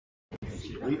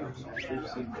So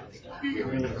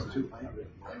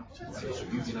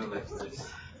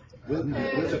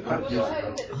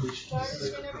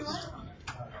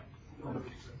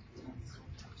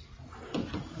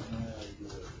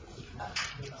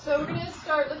we're going to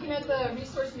start looking at the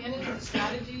resource management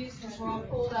strategies, and we're all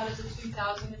pulled out of the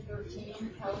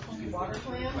 2013 California Water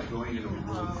Plan.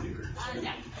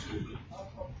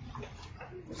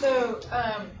 So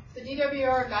the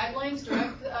DWR guidelines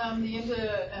direct the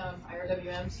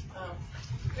IRWM's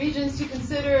regions to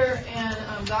consider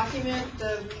and document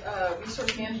the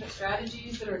resource management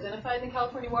strategies that are identified in the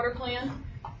California Water Plan.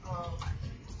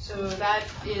 So that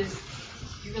is,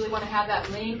 you really want to have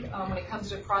that link when it comes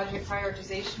to project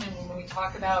prioritization, and when we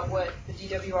talk about what the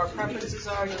DWR preferences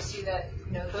are, you'll see that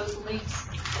those links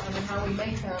and how we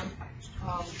make them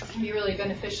can be really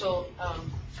beneficial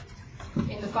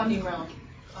in the funding realm.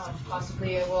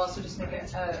 Possibly it will also just make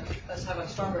us have a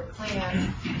stronger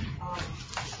plan.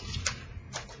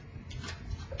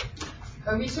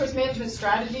 A resource management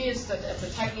strategy is a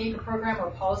technique, a program, or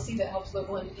a policy that helps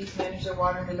local entities manage their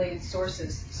water and related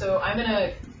sources. So I'm going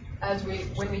to,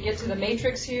 when we get to the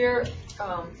matrix here,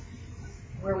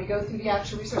 where we go through the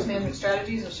actual resource management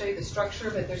strategies, I'll show you the structure,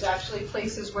 but there's actually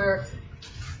places where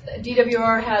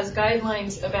DWR has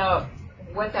guidelines about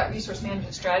what that resource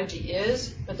management strategy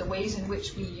is, but the ways in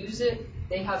which we use it,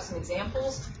 they have some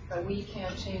examples, but we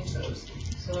can change those.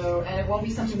 So, and it won't be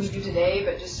something we do today,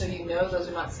 but just so you know, those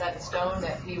are not set in stone,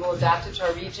 that we will adapt it to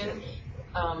our region.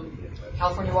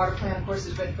 California Water Plan, of course,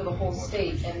 is written for the whole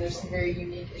state, and there's some very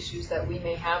unique issues that we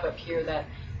may have up here that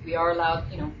we are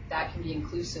allowed, that can be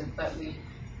inclusive, but we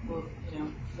will,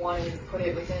 want to put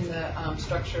it within the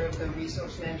structure of the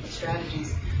resource management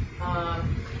strategies.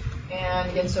 And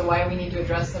again, so why we need to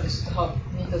address them is to help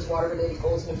meet those water-related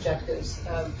goals and objectives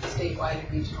of statewide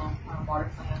and regional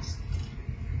water plans.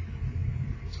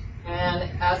 And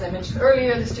as I mentioned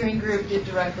earlier, the steering group did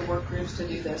direct the work groups to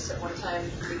do this. At one time,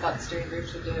 we thought the steering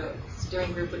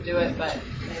group would do it, but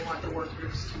they want the work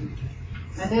groups to.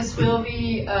 And this will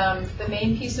be the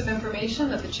main piece of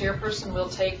information that the chairperson will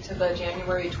take to the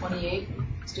January 28th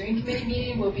steering committee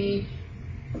meeting. Will be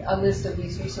a list of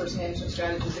these resource management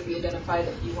strategies that we identify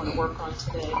that you want to work on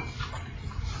today.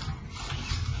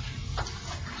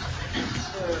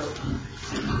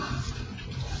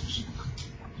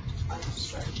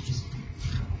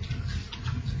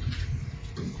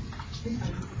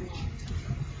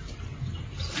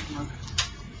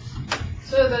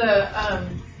 So the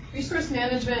resource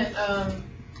management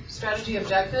strategy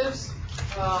objectives,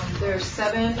 there's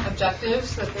 7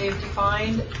 objectives that they've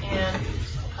defined, and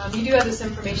you do have this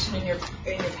information in your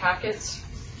packets.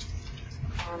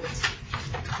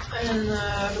 And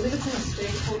I believe it's in the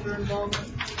stakeholder involvement.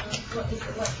 What is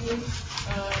it, what page?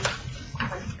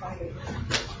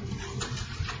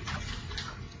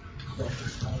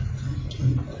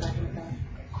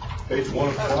 Page 1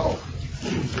 of 12.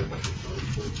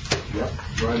 Yep,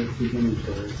 right at the beginning,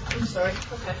 sorry. I'm sorry,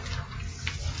 okay.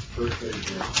 First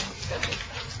page, yeah.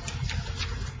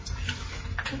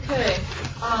 Okay.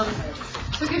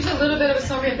 So it gives you a little bit of a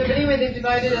summary of it, but anyway, they've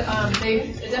divided,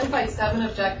 they've identified 7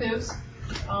 objectives,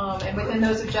 and within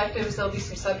those objectives, there'll be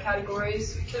some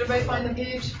subcategories. Did everybody find the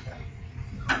page?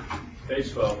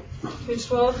 Page 12. Page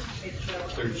 12? Page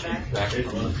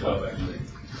 12, actually.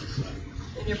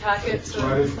 In your packet? So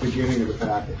Right at the beginning of the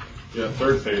packet. Yeah,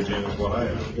 3rd page in is what I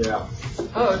have. Yeah.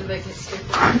 oh, did they get skipped?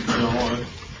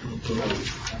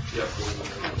 Yeah.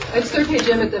 It's 3rd page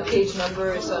in, but the page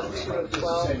number is 2 of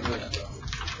 12.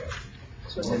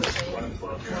 So it's in the same.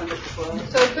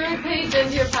 So 3rd page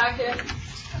into your packet.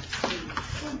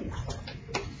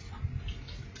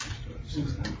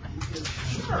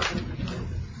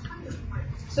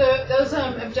 So those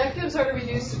objectives are to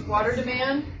reduce water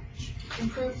demand,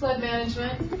 improve flood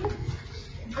management,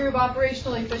 improve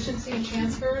operational efficiency and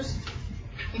transfers,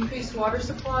 increase water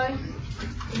supply,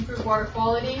 improve water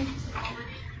quality,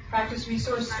 practice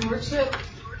resource stewardship,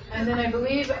 and then I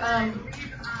believe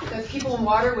that people in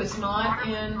water was not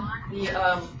in the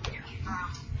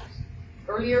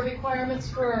earlier requirements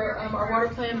for our water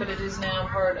plan, but it is now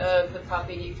part of the Prop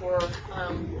 84,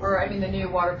 the new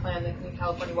water plan, the new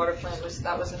California water plan was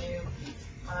a new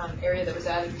area that was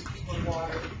added to people in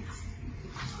water.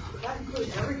 That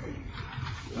includes everything.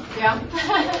 Yeah.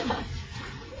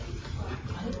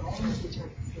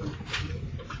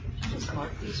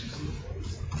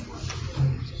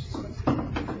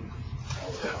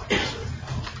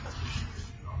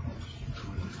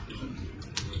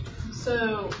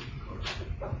 So,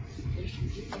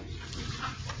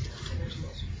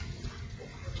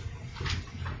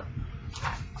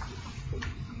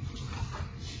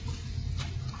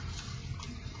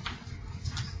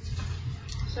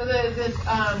 So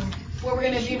what we're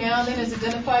going to do now then is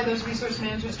identify those resource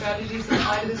management strategies that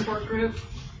apply to this work group.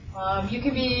 You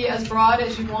can be as broad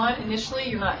as you want initially.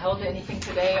 You're not held to anything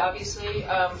today, obviously.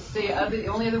 The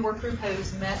only other work group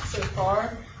has met so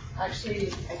far, actually,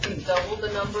 I think doubled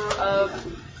the number of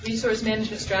resource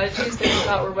management strategies that they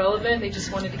thought were relevant. They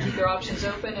just wanted to keep their options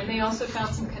open, and they also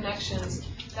found some connections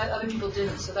that other people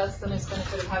didn't. So that's the nice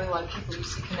benefit of having a lot of people. You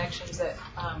see connections that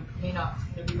may not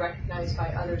be recognized by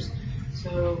others.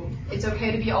 So it's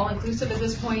okay to be all-inclusive at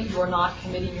this point. You are not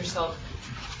committing yourself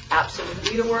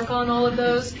absolutely to work on all of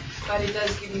those, but it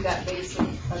does give you that base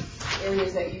of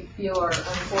areas that you feel are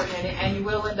important, and you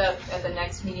will end up at the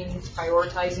next meeting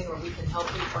prioritizing, or we can help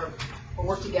you or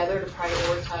work together to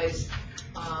prioritize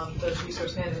those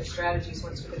resource management strategies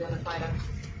once we've identified them.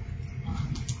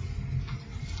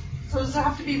 So does there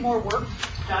have to be more work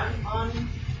done on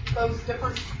those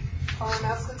different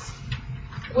methods?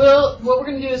 Well, what we're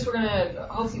going to do is we're going to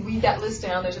hopefully weed that list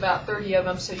down. There's about 30 of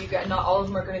them, so not all of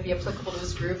them are going to be applicable to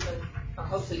this group, and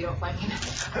hopefully you don't find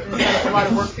a lot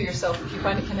of work for yourself if you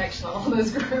find a connection on all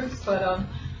those groups. But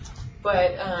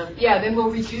yeah, then we'll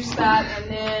reduce that,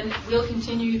 and then we'll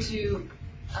continue to.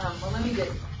 Well, let me get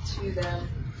to them.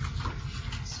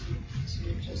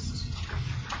 To just.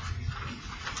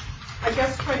 I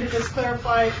guess trying to just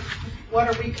clarify, what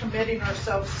are we committing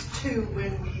ourselves to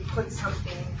when we put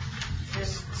something in?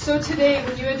 So today,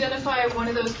 when you identify one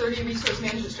of those 30 resource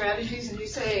management strategies and you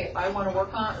say, I want to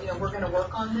work on, we're going to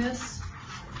work on this.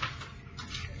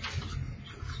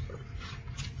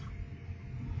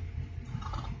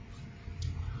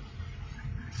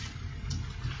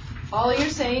 All you're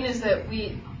saying is that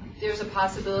there's a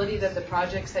possibility that the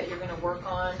projects that you're going to work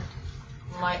on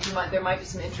there might be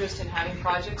some interest in having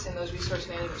projects in those resource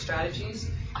management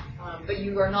strategies, but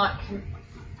you are not.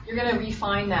 You're going to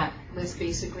refine that list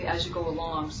basically as you go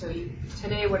along. So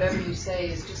today, whatever you say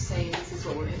is just saying this is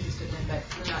what we're interested in, but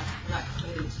we're not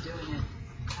committed to doing it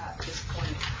at this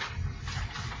point.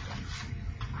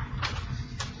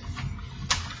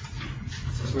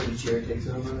 Is this where the chair takes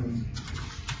over?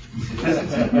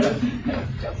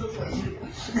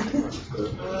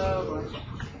 Oh boy.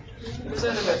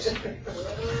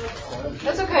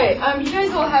 That's okay. You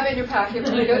guys all have it in your packet.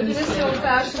 We're going to go through this the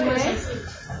old-fashioned way.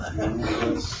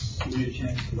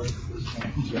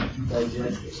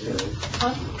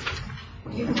 Huh?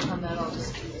 You can work on that. I'll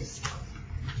just do this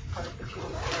part of the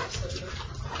computer.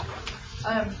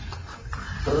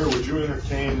 Sir, would you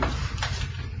entertain?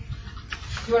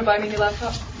 You want to buy me a new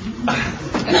laptop?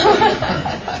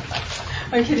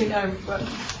 I'm kidding.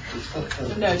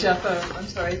 No, Jeff. I'm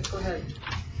sorry. Go ahead.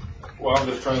 Well, I'm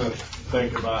just trying to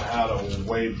think about how to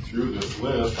wade through this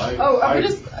list. We're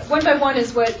just one by one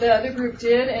is what the other group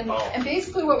did, and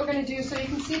basically what we're going to do, so you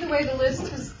can see the way the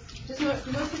list is. Do most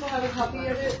people have a copy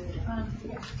of it?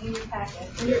 In your packet.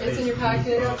 It's in your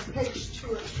packet. Page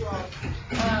 2 as well.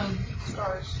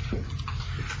 Stars.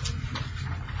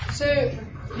 So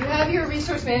you have your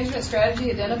resource management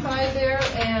strategy identified there,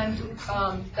 and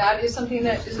that is something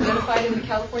that is identified in the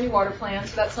California Water Plan,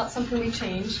 so that's not something we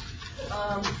changed.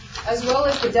 As well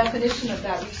as the definition of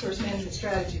that resource management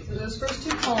strategy. So those first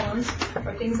two columns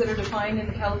are things that are defined in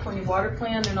the California Water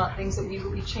Plan. They're not things that we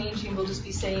will be changing. We'll just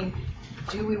be saying,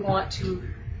 do we want to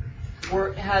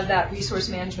have that resource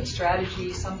management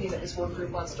strategy, something that this work group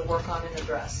wants to work on and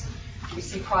address. We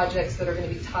see projects that are going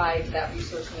to be tied to that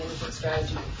resource management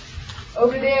strategy.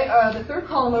 Over there, the third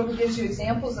column over gives you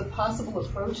examples of possible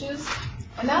approaches.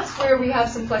 And that's where we have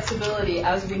some flexibility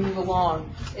as we move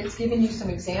along. It's giving you some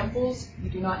examples. You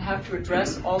do not have to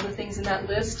address all the things in that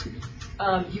list.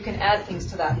 You can add things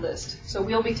to that list. So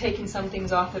we'll be taking some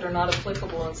things off that are not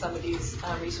applicable in some of these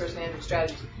resource management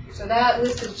strategies. So that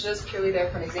list is just purely there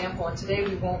for an example. And today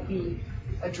we won't be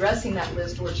addressing that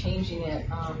list or changing it.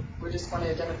 We're just going to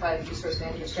identify the resource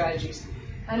management strategies.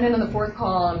 And then in the fourth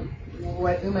column,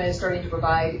 what UMA is starting to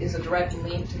provide is a direct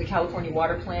link to the California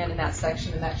Water Plan in that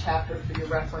section, in that chapter for your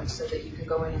reference, so that you can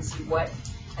go in and see what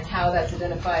and how that's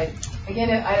identified. Again,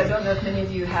 I don't know if many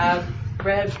of you have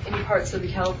read any parts of the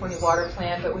California Water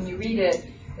Plan, but when you read it,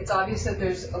 it's obvious that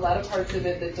there's a lot of parts of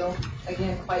it that don't,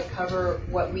 again, quite cover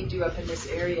what we do up in this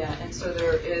area. And so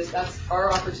that's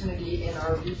our opportunity in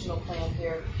our regional plan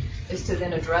here, is to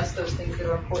then address those things that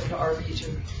are important to our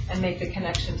region and make the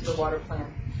connection to the water plan.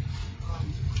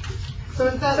 So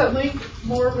is that link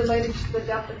more related to the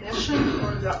definition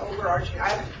or the overarching?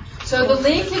 So the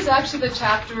link is actually the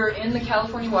chapter in the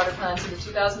California Water Plan, so the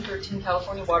 2013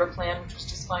 California Water Plan, which was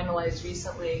just finalized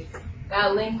recently.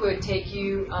 That link would take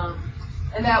you,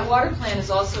 and that water plan is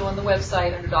also on the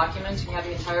website under documents. You have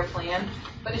the entire plan,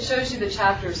 but it shows you the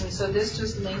chapters, and so this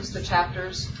just links the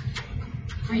chapters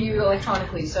for you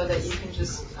electronically so that you can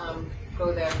just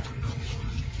go there.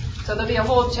 So there'll be a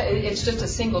whole, it's just a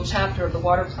single chapter of the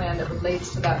water plan that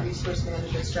relates to that resource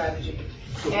management strategy.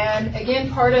 And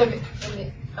again, part of,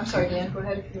 I'm sorry, Dan, go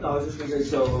ahead. No, I was just going to say,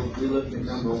 so we looked at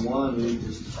number one, we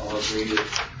just all agreed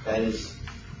that is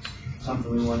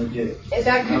something we want to do.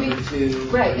 That could Number be, two,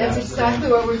 right, that's after exactly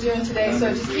that. what we're doing today. So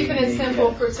Number just three, keeping it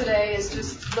simple yeah. for today is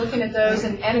just looking at those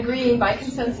and agreeing by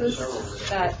consensus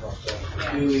that,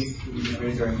 Do we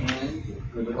raise our hand?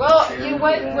 well, you know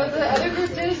what the other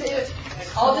group does is,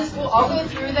 I'll go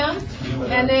through them,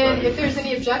 and then if there's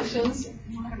any objections,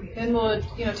 then we'll,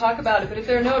 talk about it. But if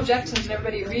there are no objections and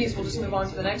everybody agrees, we'll just move on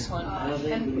to the next one.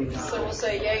 And so we'll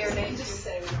say yay or nay.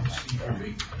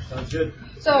 Sounds good.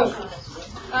 So,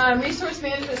 resource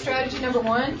management strategy number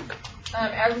 1,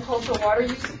 agricultural water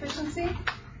use efficiency.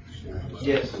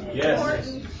 Yes.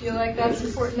 Important. Feel like that's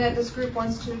important that this group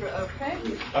wants to, okay?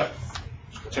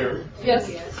 Terry, Yes.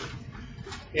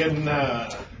 in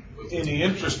the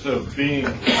interest of being,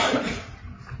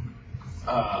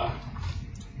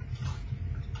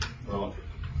 well,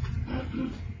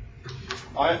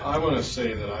 I want to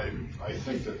say that I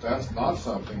think that that's not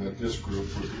something that this group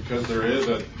would, because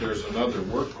there's another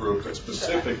work group that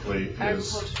specifically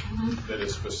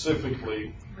is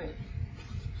specifically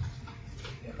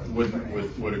would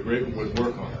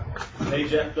work on that. Hey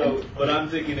Jeff, though, what I'm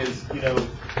thinking is,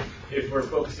 if we're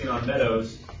focusing on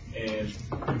meadows and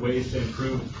ways to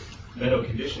improve meadow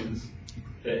conditions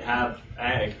that have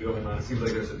ag going on, it seems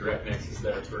like there's a direct nexus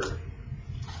there for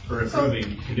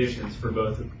improving conditions for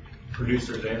both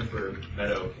producers and for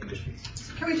meadow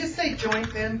conditions. Can we just say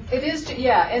joint then? It is,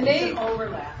 yeah, and It's they, an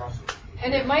overlap.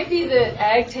 and it might be that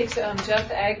ag takes,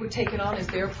 Jeff, ag would take it on as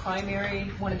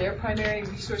one of their primary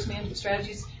resource management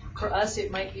strategies. For us,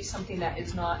 it might be something that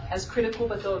is not as critical,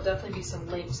 but there'll definitely be some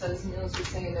links. As Mills was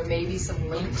saying, there may be some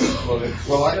links.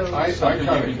 Well, I kind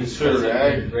of consider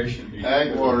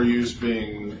ag water use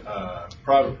being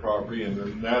private property, and the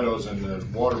meadows and the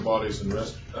water bodies and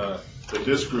rest that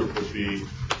this group would be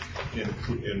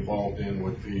involved in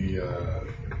would be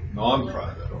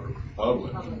non-private or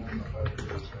public.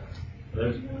 So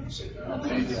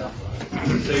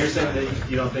you're saying that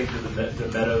you don't think that the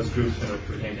meadows group's going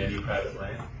to retain any private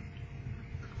land?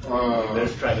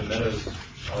 There's private meadows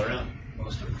all around,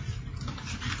 most of them,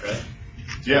 right?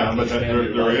 Yeah, but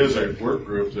there is a work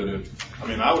group that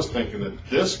I was thinking that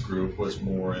this group was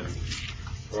more in,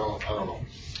 well, I don't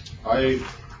know.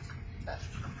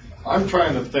 I'm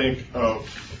trying to think of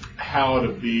how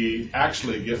to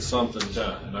actually get something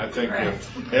done. And I think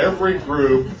if every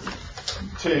group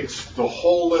takes the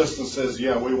whole list and says,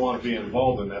 yeah, we want to be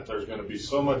involved in that, there's going to be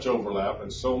so much overlap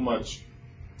and so much,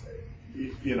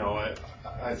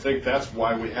 I think that's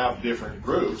why we have different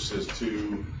groups, is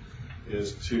to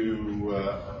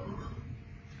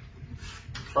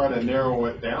try to narrow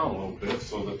it down a little bit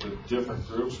so that the different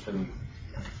groups can,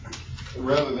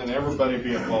 rather than everybody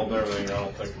be involved in everything, I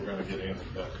don't think we're going to get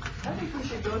anything done. I think we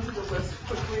should go to the list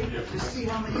quickly to see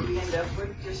how many we end up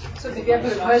with. So if you have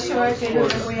a question,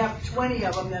 If we have 20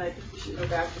 of them, then I think we should go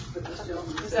back and put this down.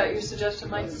 Is that your suggestion,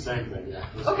 Mike? Same thing,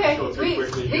 yeah. Okay, we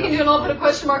can do it. I'll put a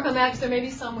question mark on that because there may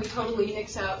be some we totally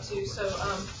nix out too. So,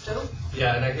 Joe?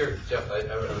 Yeah, and I hear Jeff. I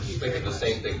was just thinking the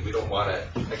same thing. We don't want to.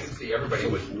 I can see everybody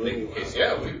would make the case.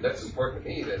 Yeah, that's important to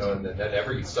me. And then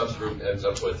every subgroup ends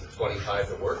up with 25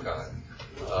 to work on.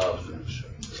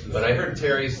 But I heard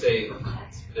Terry say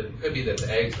that it could be that the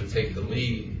AGs would take the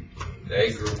lead. The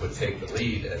AG group would take the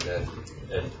lead,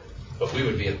 but we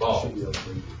would be involved.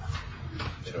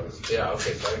 Yeah.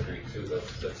 Okay, so I agree too.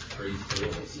 That's 3, 2,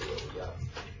 and see what we got.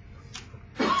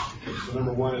 So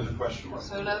number 1 is a question mark.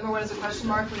 So number 1 is a question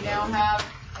mark. We now have,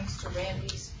 thanks to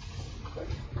Randy's.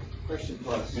 Question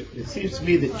plus. It seems to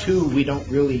me that 2, we don't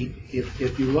really,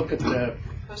 if you look at the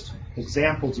Question.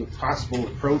 examples of possible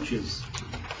approaches,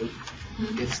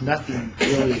 it's nothing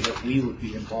really that we would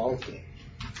be involved in.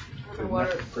 Urban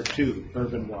water. For 2,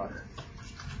 urban water.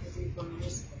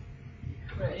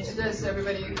 Right. Does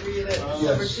everybody agree that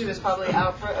number 2 is probably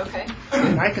out for, okay.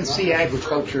 And I can see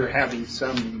agriculture having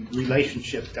some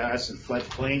relationship to us in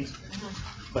floodplains,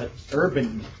 but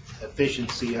urban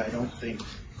efficiency, I don't think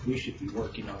we should be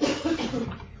working on.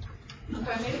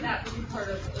 Okay, maybe that would be part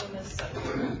of illness.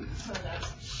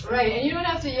 Right, and you don't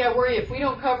have to worry if we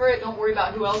don't cover it. Don't worry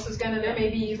about who else is going to. There may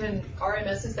be even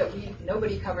RMSs that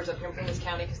nobody covers up here in Phoenix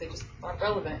County because they just aren't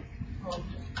relevant.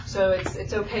 So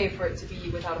it's okay for it to be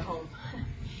without a home.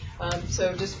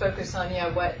 So just focus on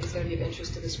what is going to be of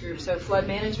interest to this group. So flood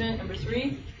management, number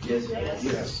 3. Yes.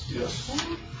 Yes.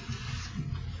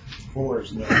 4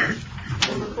 is no.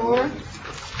 Number 4.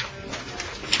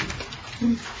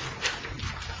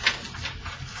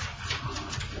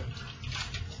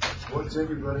 is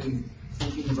everybody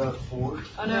thinking about 4?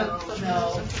 Oh, no.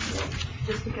 No,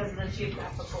 just because of the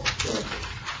geographical.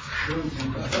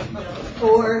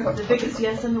 Or the biggest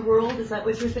yes in the world, is that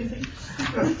what you're thinking?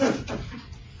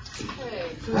 Okay,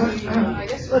 so I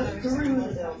guess we're Let's gonna- through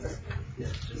the Yeah.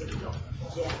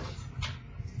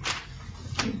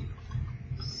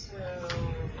 So,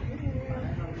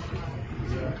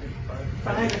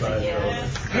 5 is a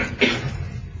yes.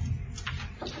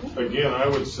 Again, I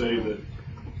would say that,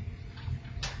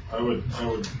 I would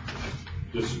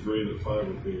disagree that 5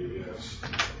 would be a yes.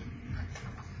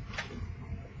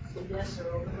 Yes or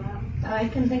overlap? I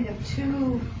can think of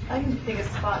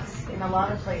spots in a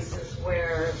lot of places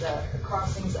where the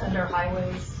crossings under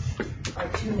highways are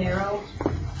too narrow,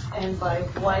 and by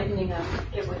widening them,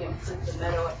 it would improve the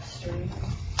meadow upstream.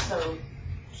 So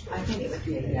I think it would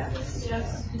be a yes.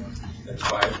 yes. That's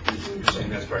 5, you're saying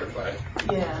that's part of 5?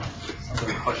 Yeah.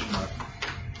 Question mark.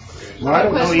 Well, I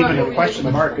don't know Question even mark, a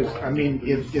question mark is, I mean,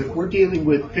 if we're dealing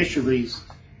with fisheries,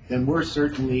 then we're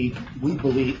certainly, we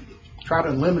believe, Trout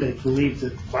Unlimited believes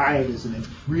that 5 is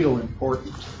real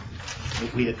important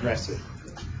that we address it.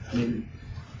 I mean,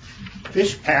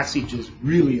 fish passage is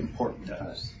really important to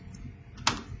us.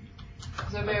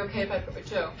 Is everybody okay if I put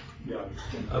Joe?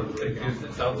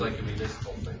 It sounds like a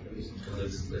municipal thing,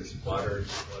 because it's water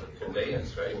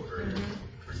conveyance, right,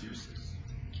 for uses.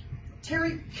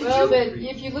 Terry, Well, but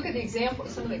if you look at the example,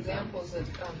 some of the examples that,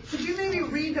 could you maybe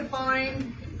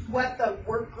redefine what the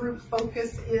work group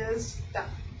focus is that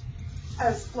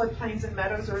as floodplains and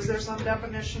meadows, or is there some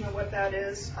definition of what that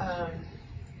is?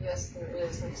 yes, there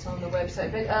is, it's on the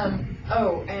website, but,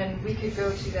 and we could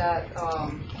go to that,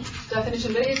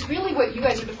 definition, but it's really what you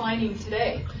guys are defining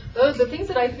today. The things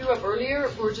that I threw up earlier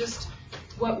were just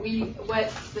what the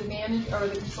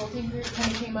the consulting group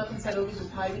kind of came up and said, oh, these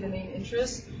would probably be the main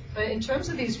interests. But in terms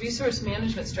of these resource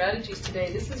management strategies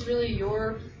today, this is really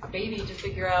your baby to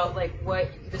figure out like what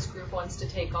this group wants to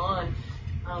take on.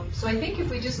 So I think if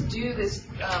we just do this,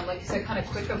 like you said, kind of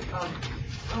quick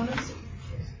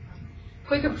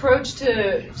approach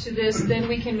to this, then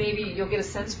we can you'll get a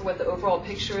sense for what the overall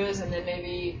picture is, and then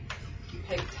maybe you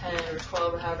pick 10 or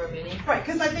 12 or however many. Right,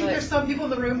 because I think there's some people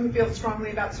in the room who feel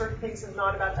strongly about certain things and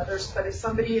not about others, but if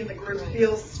somebody in the group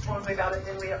feels strongly about it,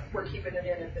 then we're keeping it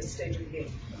in at this stage of the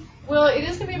game. Well, it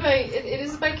is going to be it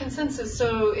is by consensus.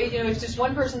 So if just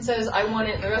one person says I want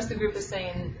it, and the rest of the group is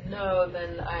saying no,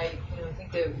 then I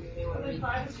think that we may want to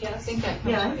think that.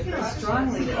 Yeah, I feel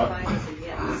strongly that 5 is a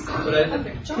yes.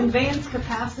 But Conveyance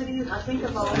capacity, I think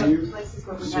of all the places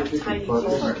where we have tiny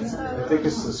culverts. I think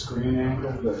it's the screen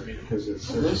angle because it's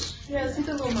this. Yeah, see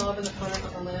the little knob in the front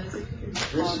of the lens. If you can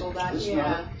toggle that.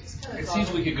 Yeah. It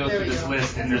seems we could go through this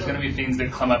list, and there's going to be things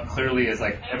that come up clearly as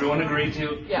like everyone agreed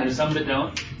to. Yeah. And there's some that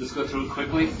don't. Let's go through it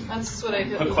quickly. That's just what I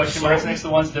feel. Put question marks next to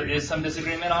the ones there is some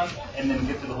disagreement on, and then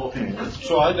get to the whole thing.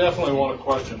 So I definitely want a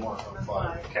question mark on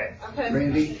 5. Okay. Okay.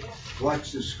 Randy,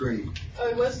 watch the screen. Oh,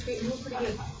 it was pretty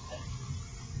good.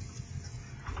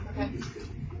 Okay.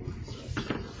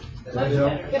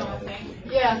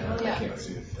 Yeah.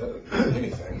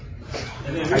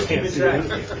 And then I can't see it.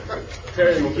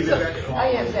 Terry, we'll keep it back. I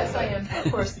am, yes, I am,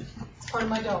 of course. It's part of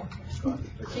my job.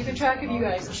 Keeping track of you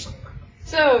guys.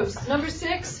 So, number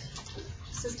 6,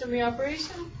 system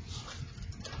reoperation.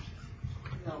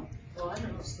 No. Well, I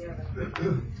don't understand.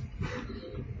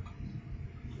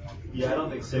 Yeah, I don't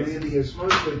think 6. Randy, it's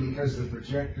mostly because the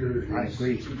projector I is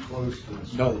agree. too close to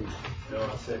the No, screen. No,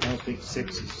 I 6. don't think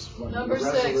 6 is one. Number The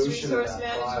 6, resolution resource of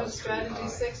that management file is strategy pretty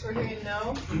 6, we're hearing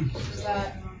no. Is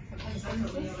that?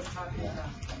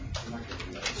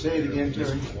 Say it again,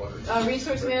 Terry.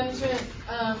 Resource management,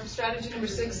 strategy number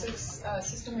 6,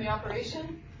 system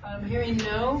reoperation. I'm hearing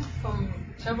no from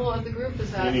several of the group.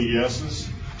 Is that? Any yeses?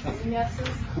 Any yeses?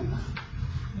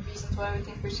 Any reasons why we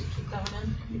think we should keep that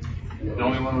one in? The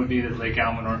only one would be that Lake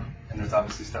Almanor, and there's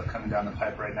obviously stuff coming down the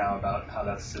pipe right now about how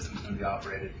that system's going to be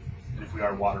operated, and if we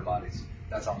are water bodies.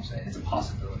 That's all I'm saying. It's a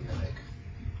possibility, I think.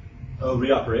 Oh,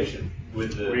 reoperation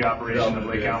with the Reoperation of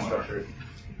Lake development Almanor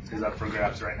is up for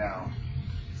grabs right now.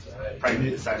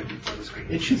 Probably decided before the screen.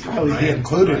 It should probably be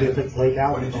included if it's Lake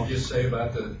What did you Alamo. just say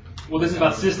about the? Well, this is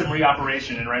about system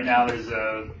reoperation, and right now there's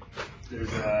a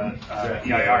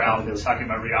EIR out that's talking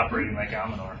about reoperating Lake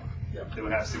Almanor. That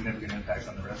would have significant impacts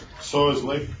on the reservoir. So would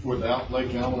Lake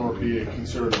Almanor be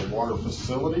considered a water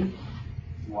facility?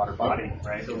 Water body,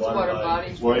 right? It's water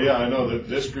body. Well, yeah, I know that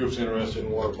this group's interested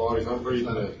in water bodies. I'm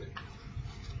reading it.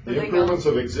 There The they go. improvements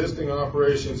of existing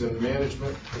operations and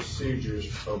management procedures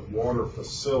of water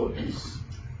facilities.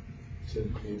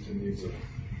 Needs it.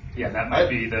 Yeah, that might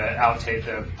be the outtake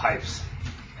the pipes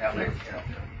at Lake.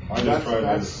 I just tried to.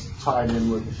 That's tied in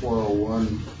with the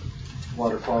 401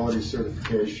 water quality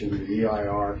certification, the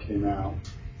EIR came out,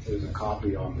 there's a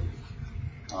copy on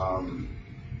it.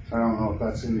 I don't know if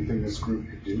that's anything this group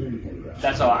could do anything about.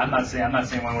 That's all. I'm not saying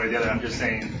one way or the other. I'm just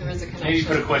saying There is a maybe connection.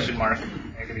 put a question mark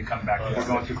and maybe come back. We're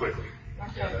going too quickly.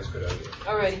 Yeah, that's a good idea.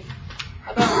 Alrighty.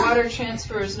 How about water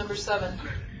transfers, number 7?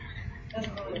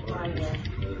 Doesn't really apply yet.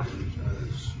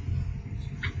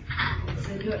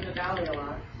 They do it in the valley a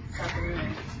lot.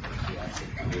 Sacramento.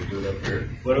 They do it up here.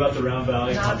 What about the Round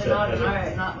Valley Not, concept? not, Heather?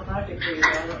 alright, not without degree,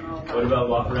 but I don't know. What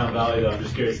about Round Valley though? I'm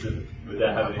just curious, would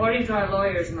that have any? According to our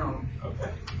lawyers, no.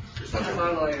 Okay. Just That's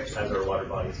our lawyers. as our water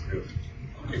bodies group.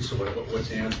 Okay, so what's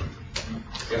the answer?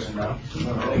 Yes or no? I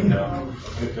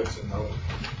think that's a no.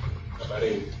 How about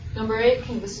 8? Number 8,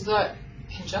 this is what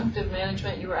conjunctive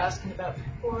management you were asking about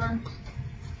before.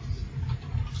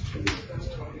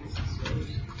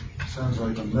 Sounds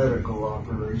like a medical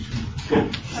operation. You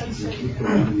keep the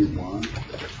one you want.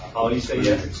 Oh, you say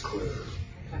yes? It's clear.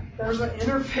 There's an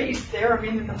interface there, I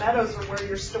mean, in the meadows are where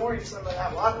you're storing some of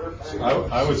that water.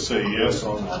 I would say yes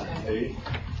on 8.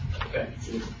 Okay.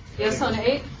 Yes on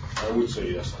 8? I would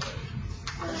say yes on 8.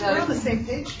 Is We're on the that same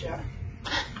page, Jeff.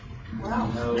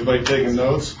 Wow. Anybody taking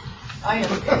notes? I am.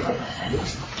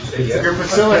 Say yes? Your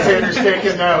facilitator's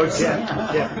taking notes.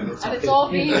 Yeah. And it's all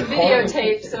being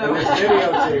videotaped, so. Going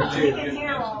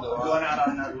out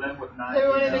on another limb with 9.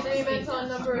 Everyone in agreement on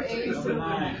number 8? Let's go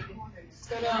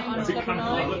down on to number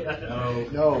 9.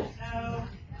 No.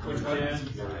 Which one?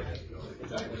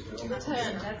 Number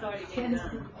 10. That's already getting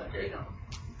done.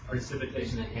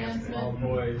 Precipitation Enhancement.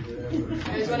 boy. You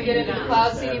guys want to get into the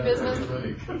cloud seeding business?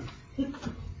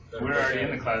 We're already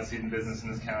in the cloud seeding business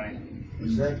in this county.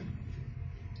 Is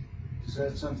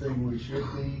that something we should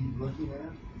be looking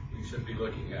at? We should be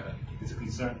looking at it. It's a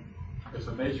concern. It's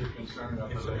a major concern up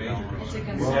It's a there. major It's a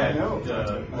concern. Well, I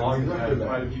concern. know. We've had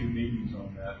quite a few meetings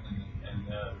on that, and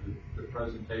the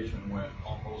presentation went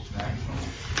almost national.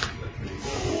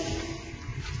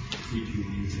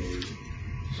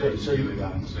 So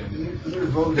you're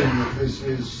voting that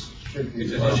this should be.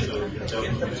 It's an issue. It's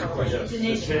a question. It's an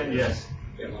issue. Yes.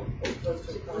 Yeah.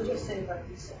 What'd you say about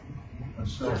this? When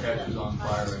snow catches on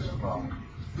fire, it's a problem.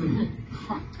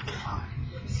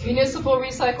 Municipal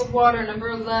recycled water, number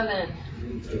 11.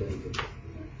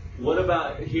 What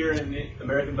about here in the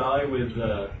American Valley with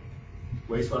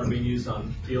wastewater being used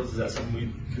on fields? Is that something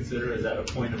we consider? Is that a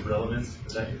point of relevance?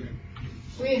 Is that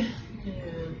We,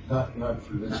 Not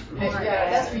for this group. yeah,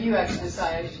 that's for you actually to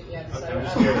decide. Yeah, decide. Okay, I'm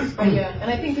just curious. But yeah,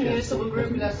 and I think the municipal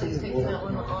group definitely is taking that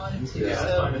one on too, yeah,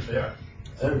 that's fine if they are.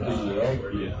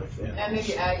 and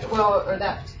maybe ag, well, or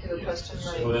that particular question,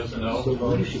 So right? that's a no?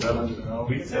 Seven's a no?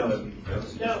 We said that.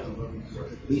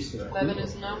 11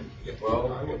 is no.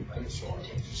 Well, I wouldn't think so.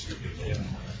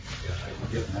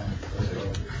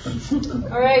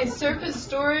 All right, surface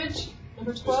storage,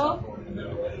 number 12.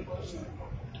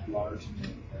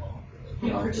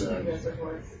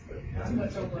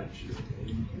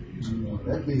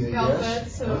 That'd be a Calvet,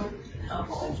 yes. so.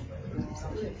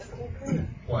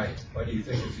 Why? Why do you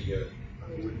think it's a yes?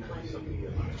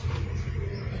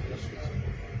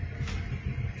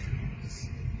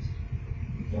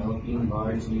 Developing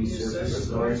large new surface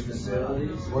storage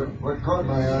facilities. What caught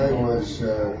my eye was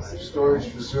storage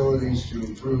facilities to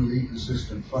improve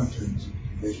ecosystem functions and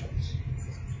conditions.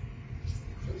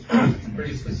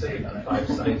 Pretty specific on 5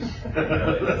 sites.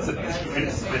 That's a nice way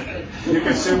to spin it. You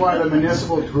can see why the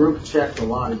municipal group checked a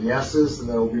lot of yeses,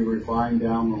 that'll be refined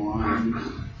down the line.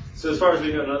 So as far as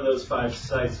we know, none of those 5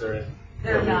 sites are in.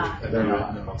 They're not. They're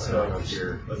not. So let's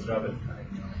drop it.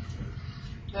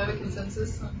 Do I have a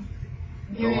consensus? No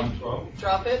Hearing, on 12?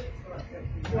 drop it.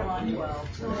 We're on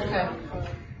 12. Okay.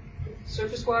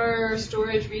 Surface water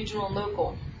storage, regional and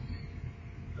local.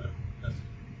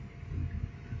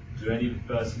 Do any of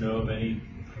us know of any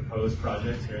proposed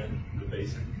projects here in the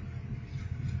basin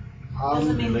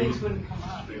Doesn't mean things wouldn't come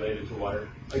up. related to water?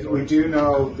 We do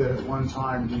know that at one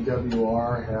time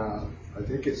DWR had, I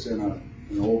think it's in an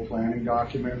old planning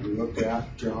document we looked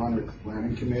at, John, at the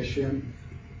planning commission.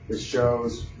 It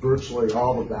shows virtually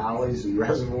all the valleys and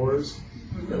reservoirs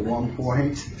at one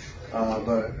point,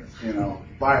 but,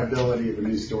 viability of a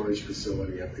new storage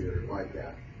facility up here like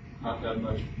that. Not that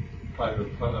much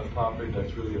private property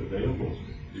that's really available.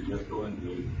 You just go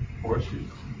into forestry.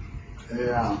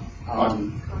 Yeah. I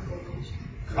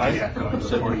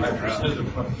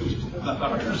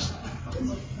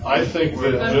think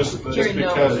that just Jerry, no.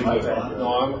 because of the,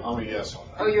 no, I'm a yes on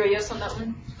that. Oh, you're a yes on that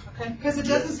one? Because it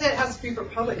doesn't say it has to be for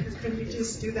public, couldn't we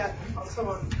just do that also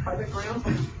on private ground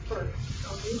for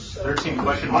use? 13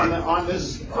 question mark. On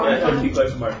this, 13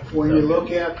 question mark. when you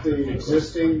look at the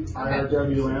existing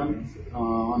IRWM,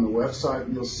 on the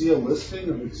website, you'll see a listing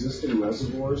of existing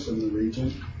reservoirs in the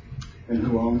region and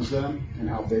who owns them and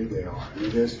how big they are. And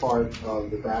it is part of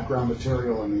the background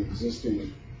material in the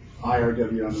existing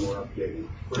IRWM that we're updating.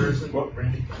 Where is it? What,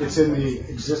 Randy? It's in the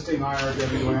existing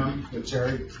IRWM that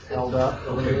Terry held up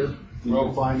earlier. You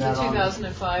can find The that on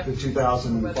 2005. the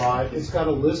 2005. It's got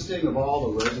a listing of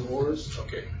all the reservoirs,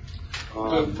 Okay.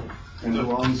 and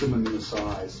who owns them and the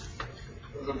size.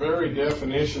 The very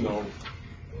definition of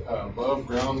above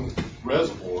ground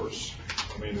reservoirs,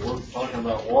 I mean, we're talking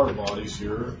about water bodies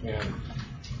here, and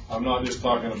I'm not just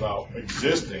talking about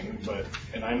existing, but,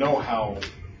 and I know how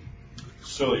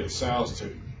silly it sounds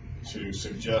to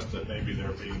suggest that maybe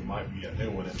might be a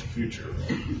new one in the future,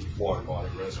 water body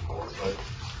reservoir, but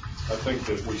I think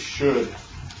that we should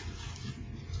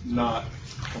not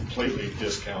completely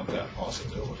discount that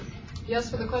possibility. Yes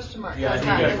for the question mark. Yeah, I How's think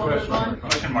that? you got a Then we'll question move on. mark.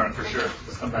 Question mark for sure.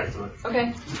 Let's come back to it.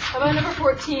 Okay. How about number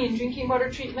 14, drinking water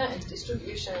treatment and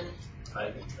distribution?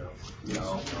 I think so.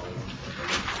 No.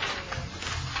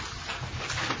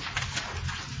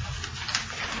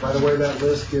 By the way, that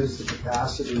list gives the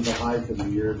capacity, the height, and the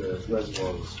year the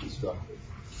reservoir was constructed.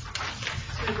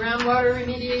 So groundwater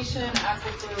remediation,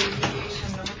 aquifer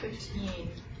remediation, number 15.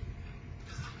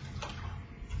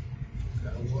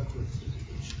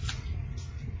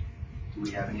 Do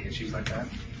we have any issues like that?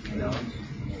 No.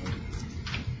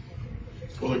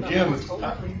 Well, again,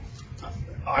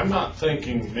 I'm not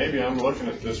thinking, maybe I'm looking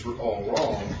at this all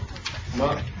wrong, I'm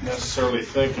not necessarily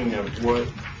thinking of what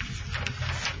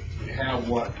we have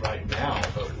right now,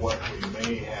 but what we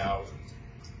may have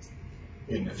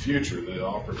in the future, the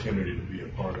opportunity to be a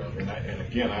part of. And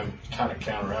again, I'm kind of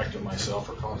counteracting myself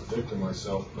or contradicting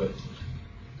myself, but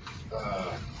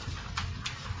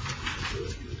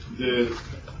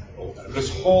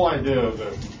this whole idea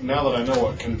of now that I know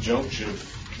what conjunctive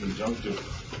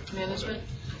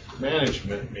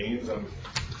management means,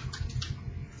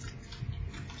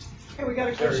 Okay, we got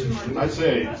a question mark. I'd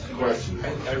say question.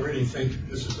 I really think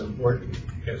this is important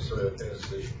as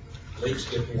the lakes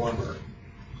get warmer.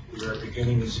 We are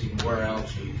beginning to see more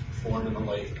algae form in the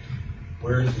lake.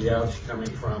 Where is the algae coming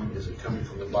from? Is it coming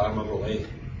from the bottom of the lake,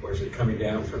 or is it coming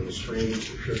down from the streams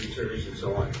or tributaries and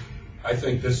so on? I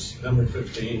think this number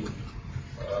 15,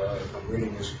 if I'm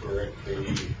reading this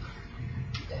correctly,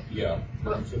 yeah,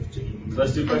 number 15.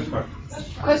 Let's do question mark.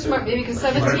 Question mark, maybe, because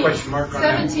 17, Question mark on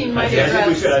that? 17 might I think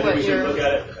we should. I address think what we should you're. look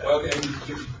at it. Well,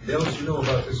 and Dale, you know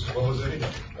about this as well as anyone.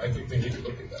 I think we need to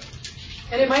look at that.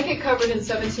 And it might get covered in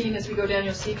 17 as we go down,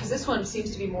 you'll see, because this one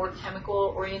seems to be more chemical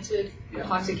oriented,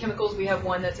 toxic chemicals. We have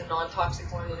one that's a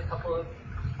non-toxic one in a couple of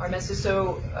our messages,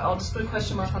 so I'll just put a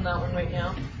question mark on that one right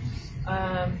now.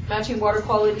 Matching water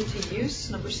quality to use,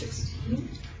 number 16.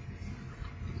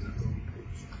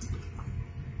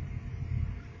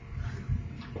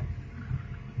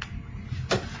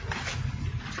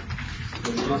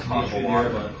 Information there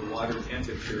about the water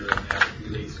temperature and that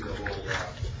relates to the whole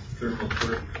thermal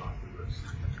current controversy.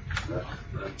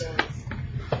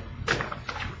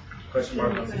 Question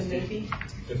mark on Put a 16. maybe.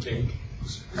 15.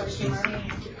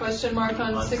 Question mark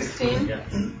on 16. Yeah.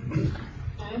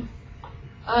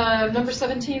 Okay. Number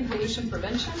 17, pollution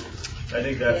prevention. I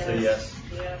think that's a yes.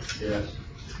 Yes. Yes.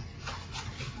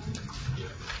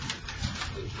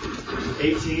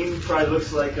 18 probably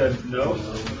looks like a no,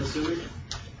 I'm assuming.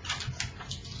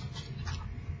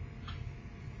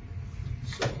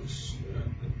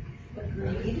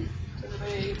 Agreed.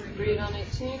 Everybody agreed on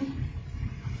 18?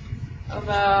 How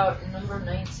about number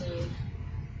 19?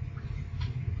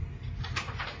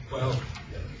 Well,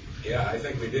 yeah, I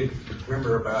think we did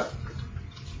remember about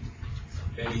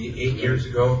maybe 8 years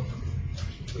ago,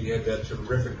 we had that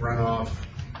terrific runoff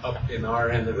up in our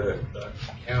end of the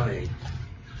county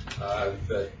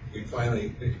that we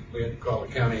had to call the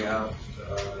county out,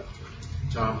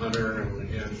 Tom Hunter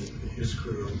and his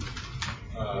crew,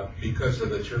 because of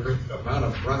the terrific amount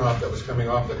of runoff that was coming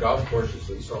off the golf courses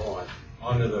and so on,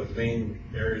 onto the main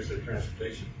areas of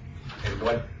transportation, and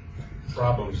what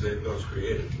problems those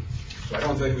created. So I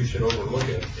don't think we should overlook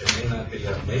it. It may not be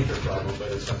a major problem,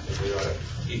 but it's something we ought to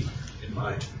keep in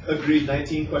mind. Agreed,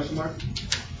 19 question mark?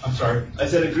 I'm sorry? I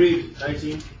said agreed,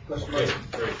 19 question mark. Okay,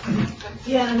 great.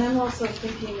 Yeah, and I'm also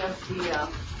thinking of the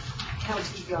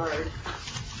county yard.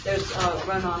 There's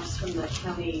runoffs from the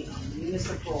county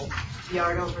municipal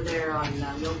yard over there on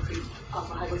Mill Creek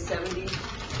off of Highway 70.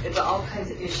 it's all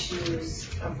kinds of issues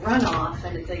of runoff,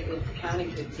 and it's like if the county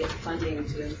could get funding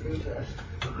to improve the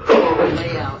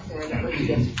layout there, that would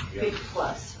be a big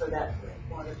plus for that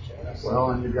watershed.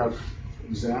 Well, and you've got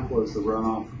example is the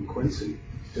runoff from Quincy,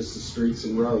 just the streets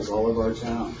and roads, all of our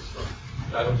towns.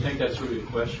 I don't think that's really a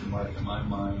question mark in my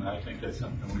mind. I think that's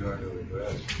something we ought to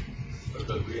address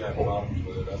because we have problems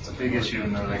with it. It's a big issue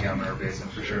in the Lake Elmer Basin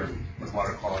for sure with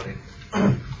water quality.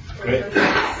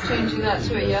 Changing that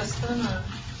to a yes then, or?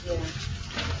 Yeah.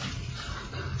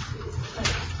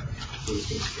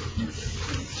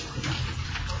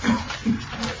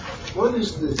 What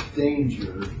is the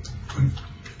danger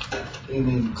in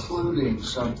including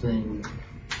something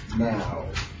now?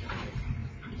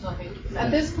 Nothing. At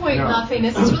this point, nothing.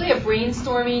 This is really a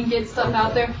brainstorming, get stuff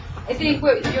out there. I think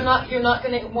what you're not going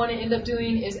to want to end up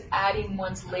doing is adding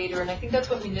ones later, and I think that's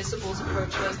what municipal's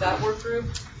approach was. That work group,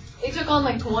 they took on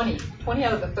like 20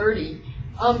 out of the 30.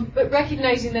 But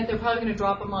recognizing that they're probably going to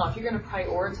drop them off, you're going to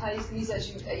prioritize these as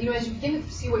you begin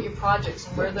to see what your projects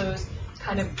and where those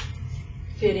kind of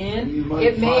fit in. You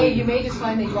may just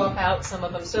find they drop out some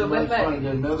of them. So, you might find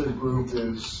another group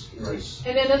is.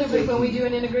 And another group, when we do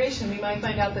an integration, we might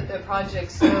find out that the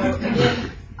projects. So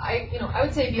again, I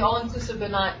would say be all inclusive,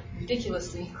 but not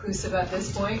ridiculously inclusive at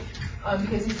this point,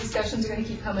 because these discussions are going to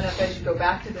keep coming up as you go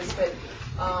back to this. But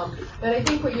I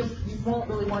think what you won't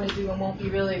really want to do and won't be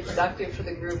really productive for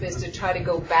the group is to try to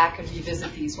go back and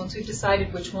revisit these. Once we've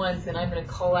decided which ones, then I'm going to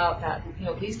call out that,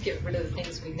 at least get rid of the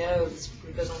things we know this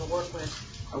group doesn't want to work with.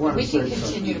 We can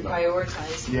continue to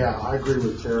prioritize. Yeah, I agree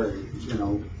with Terry.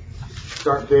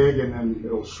 Start big and then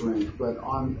it'll shrink. But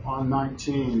on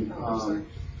 19,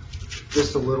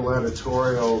 just a little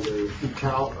editorial, the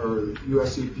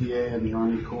US EPA and the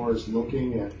Army Corps is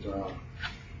looking at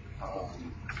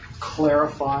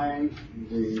clarifying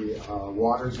the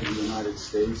waters of the United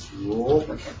States rule.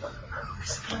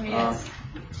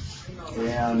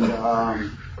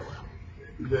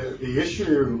 The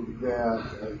issue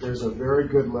that there's a very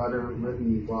good letter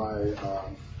written by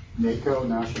NACO,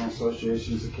 National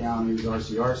Associations of Counties,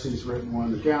 RCRC's written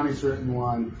one, the county's written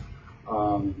one,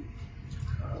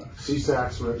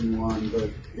 CSAC's written one,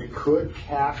 but it could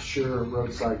capture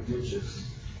roadside ditches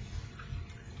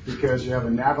because you have a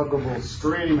navigable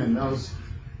stream, and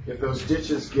if those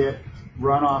ditches get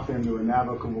run off into a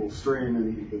navigable stream,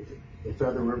 and the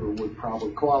Feather River would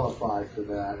probably qualify for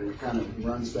that. It kind of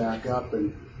runs back up,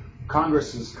 and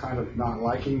Congress is kind of not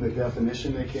liking the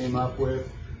definition they came up with,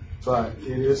 but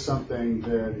it is something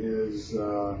that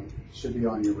should be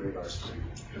on your radar screen.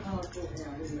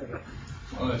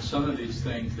 Well, some of these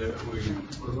things that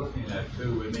we're looking at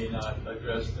too, we may not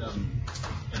address them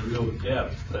in real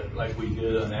depth, but like we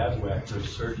did on ADWAC, there's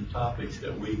certain topics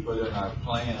that we put in our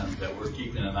plan that we're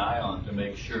keeping an eye on to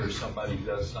make sure somebody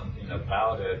does something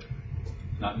about it.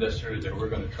 Not necessarily that we're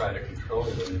going to try to control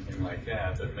it or anything like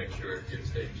that, but make sure it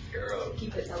gets taken care of.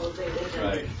 Keep it elevated.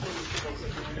 Right.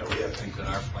 We have things in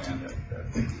our plan that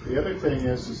The other thing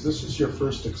is this is your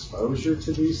first exposure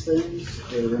to these things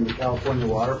that are in the California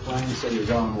water plan, so you're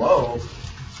going, whoa,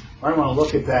 I want to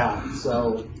look at that.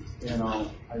 So,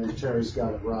 I think Terry's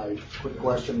got it right. Put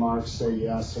question marks, say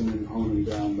yes, and then hone them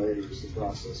down later as the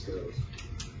process goes.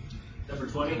 Number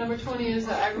 20? Number 20 is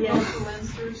agricultural land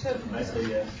stewardship. I say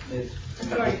yes.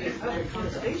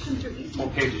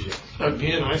 What page is it?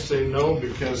 Again, I say no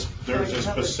because there's a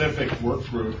specific work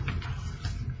group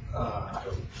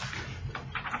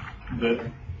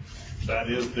that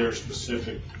is their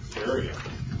specific area.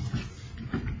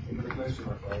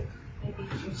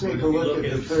 Take a look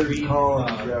at the third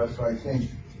column, Jeff. I think,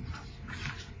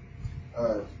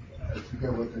 I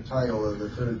forget what the title of the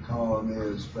third column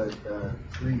is, but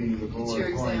reading the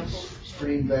bullet points,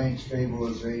 stream bank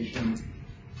stabilization,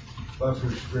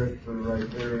 buffer strip for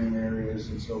riparian areas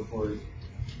and so forth.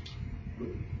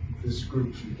 This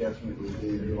group should definitely be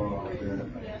involved in it.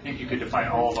 I think you could define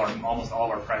almost all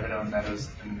of our private-owned meadows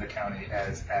in the county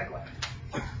as ag land.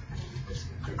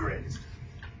 They're great.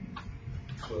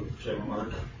 So check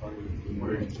mark.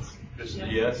 Just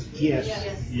yes?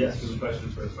 Yes. Yes to the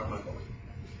questions for Carmichael.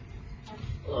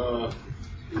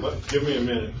 Give me a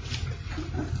minute.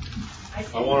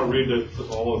 I want to read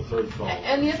all of the third column.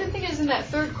 And the other thing is, in that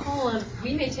third column,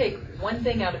 we may take one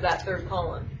thing out of that third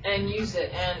column and use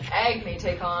it, and ag may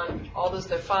take on all those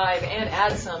other 5 and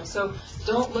add some. So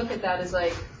don't look at that as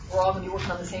like we're all going to be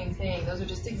working on the same thing. Those are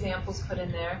just examples put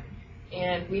in there,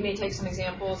 and we may take some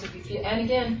examples if we feel. And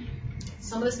again,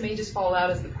 some of this may just fall out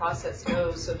as the process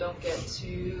goes, so don't get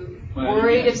too Well,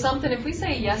 worried. yeah. If we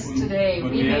say yes today,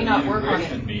 When we may have not the work on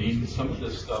it. integration meeting, some of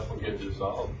this stuff will get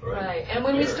dissolved, right? Right, and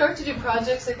when we There. start to do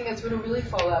projects, I think that's when it really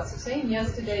fall out. So saying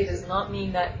yes today does not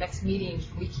mean that next meeting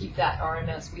we keep that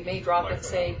RMS. We may drop it,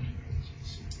 say,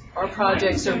 our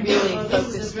projects are really Well, this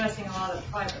is focused. addressing a lot of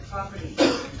private property.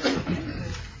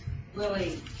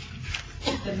 Really,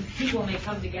 the people may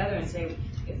come together and say,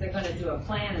 if they're gonna do a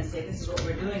plan and say, this is what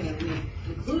we're doing, and we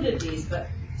included these, but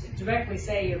to directly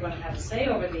say you're gonna have a say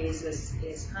over these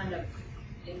is kind of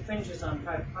infringes on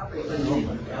private property.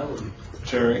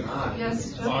 Terry?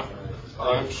 Yes, John?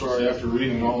 I'm sorry, after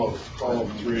reading all of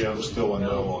column 3, I'm still a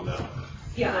no on that.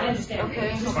 Yeah, I understand.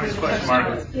 Okay. Question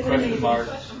mark. Question mark.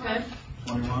 Okay.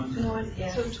 21?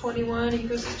 Yes. So 21,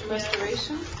 ecosystem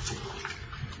restoration.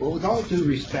 Well, with all due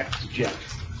respect to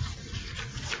Jeff,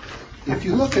 if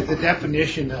you look at the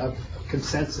definition of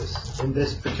consensus in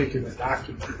this particular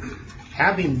document,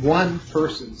 having one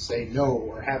person say no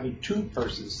or having two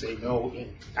persons say no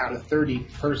out of 30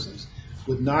 persons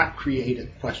would not create a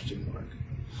question mark.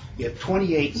 If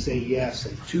 28 say yes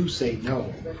and 2 say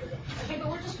no, Okay, but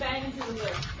we're just banging through the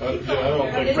list. Yeah, I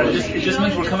don't think But it just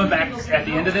means we're coming back at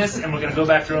the end of this, and we're gonna go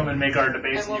back through them and make our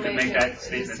debates, and you can make that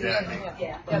statement then, I think.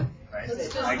 Yeah. Yep. Right?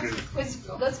 Let's I agree.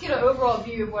 let's get an overall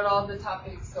view of what all the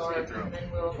topics are, Get through and then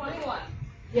we'll. 21.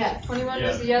 Yes. 21 Yeah.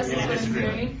 is a yes, Yeah, that's what I'm disagree.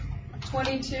 hearing.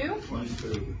 22?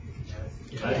 22.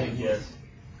 I think yes.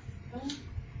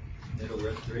 Middle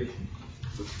restoration.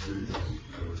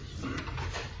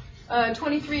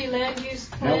 23, land use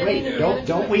now planning wait, and don't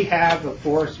management. we have a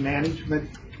forest management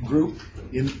group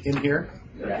in here?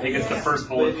 I think it's the first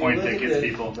bullet point that gets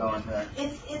people going there.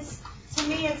 It's, to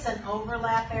me, it's an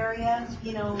overlap area.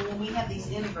 You know, when we have these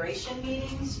integration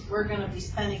meetings, we're gonna be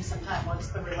spending some time, what's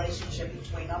the relationship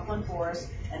between upland forest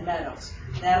and meadows?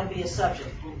 That'll be a subject.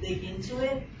 We'll dig into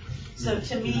it. So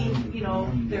to me, you know,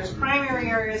 there's primary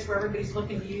areas where everybody's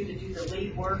looking to you to do the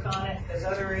lead work on it. There's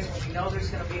other areas where you know there's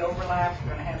gonna be overlap.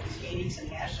 We're gonna have these meetings and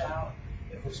hash out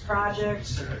if there's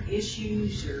projects or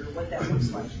issues or what that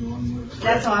looks like.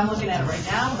 That's how I'm looking at it right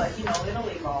now, but you know, it'll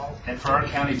evolve. And for our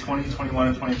county, 20, 21,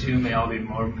 and 22 may all be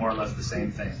more or less the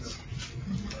same things.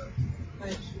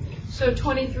 Right. So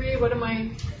 23, what am I?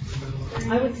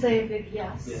 I would say a big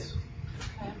yes. Yes.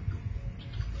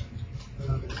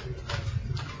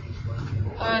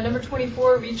 Number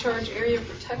 24, recharge area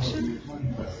protection.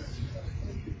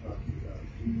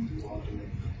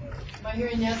 Am I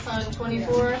hearing yes on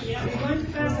 24? Yeah, we're going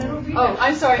too fast, I don't read Oh, that.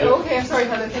 I'm sorry. Oh, okay, I'm sorry,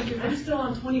 Heather. Thank you. I'm still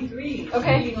on 23.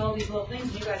 Okay. Reading all these little things,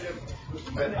 and you guys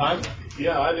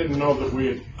are. I didn't know that we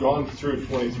had gone through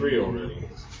 23 already.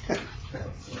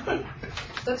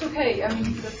 That's okay. I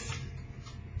mean,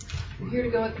 we're here to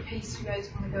go at the pace you guys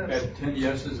want to go. Had 10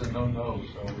 yeses and no nos,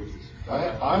 so we just.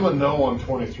 I'm a no on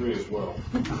 23 as well.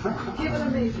 Give it a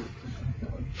maybe.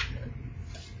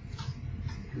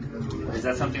 Is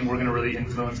that something we're gonna really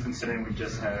influence, considering we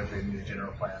just had a new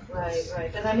general plan? Right,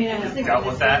 right. Because I mean, I was thinking. Dealt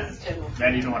with that? this is general.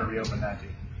 Matt, you don't wanna reopen that, do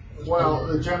you? Well,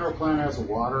 the general plan has a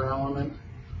water element,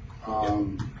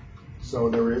 so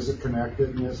there is a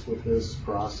connectedness with this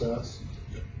process.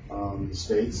 The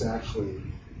state's actually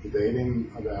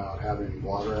debating about having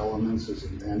water elements as a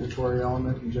mandatory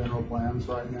element in general plans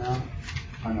right now.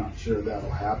 I'm not sure that'll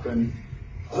happen.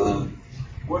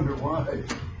 Wonder why.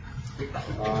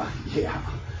 Yeah.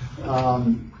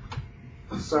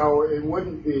 So it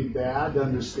wouldn't be bad to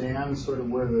understand sort of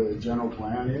where the general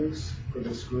plan is for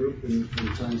this group in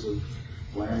terms of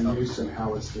land use and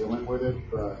how it's dealing with it,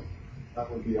 but that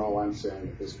would be all I'm saying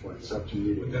at this point. It's up to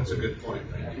you. That's a good point.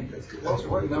 I think that's good.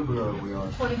 What number are we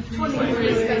on? 23.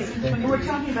 And we're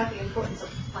talking about the importance of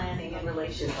planning in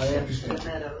relation to the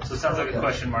meadows. So it sounds like a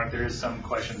question mark, there is some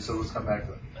question, so let's come back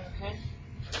to it. Okay.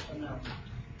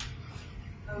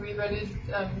 Are we ready?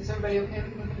 Is everybody okay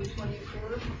with moving to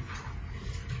 24?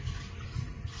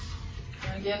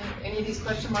 And again, any of these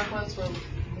question mark ones will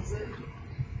use it.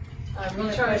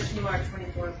 Recharge. Question mark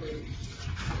 24, please.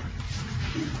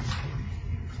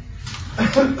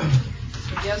 So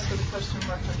yes for the question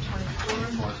mark on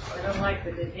 24. I don't like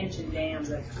the detention dams,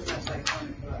 that's too much like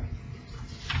 $100.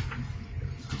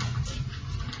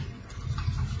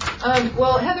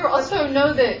 Well, Heather, also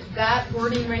know that that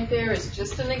wording right there is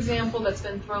just an example that's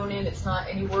been thrown in. It's not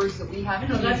any words that we have I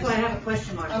to know, use. that's why I have a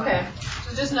question mark. Okay,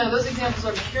 so just know those examples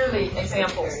are purely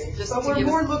examples. Just But to we're give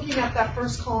more us, looking at that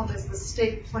first column as the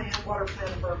state plan, water plan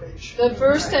verbiage. the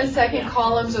first and second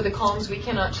columns are the columns we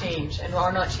cannot change and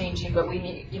are not changing, but we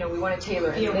need, we want to tailor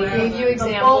it. Be They aware gave of you it.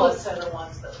 examples. The bullets are the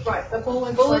ones that. Right, the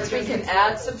bullets. Bullets are we can gonna be-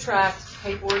 add, subtract,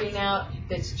 take wording out.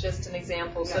 It's just an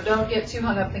example. So don't get too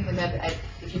hung up thinking that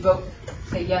if you vote,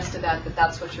 say yes to that,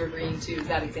 that's what you're agreeing to,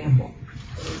 that example.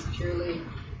 It is purely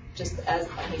just as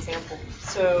an example.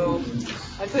 So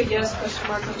I put yes, question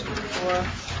mark on 24.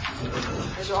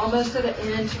 As we're almost to the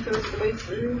end, 2/3 of the way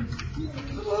through,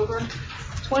 a little over.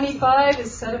 25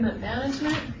 is sediment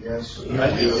management. Yes. I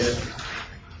do, yes.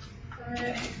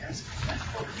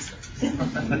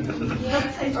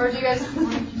 Or do you guys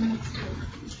want a few minutes to?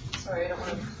 Sorry, I don't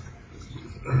want to.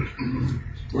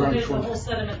 Well, there's the whole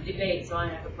sediment debate, so I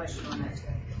have a question on that too.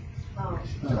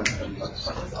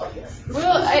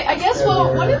 Well, I guess,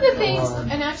 well, one of the things,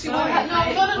 and actually,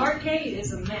 Arcade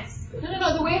is a mess.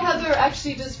 No, the way Heather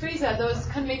actually just phrased that, though, is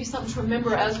kind of maybe something to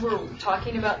remember as we're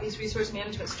talking about these resource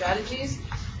management strategies,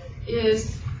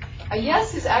 is a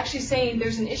yes is actually saying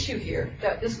there's an issue here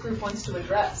that this group wants to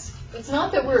address. It's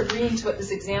not that we're agreeing to what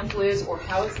this example is or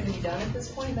how it's going to be done at this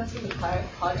point. That's what the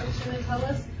project's going to tell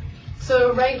us.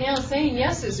 So right now, saying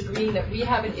yes is agreeing that we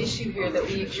have an issue here that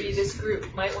we agree this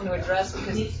group might want to address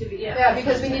because it needs to be,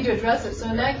 because we need to address it. So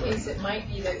in that case, it might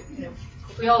be that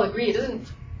if we all agree, it doesn't.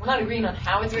 We're not agreeing on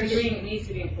how it's going to be. It needs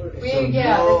to be included.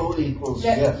 No equals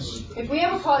yes. If we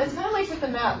have a problem, it's kind of like with the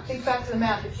map. Think back to the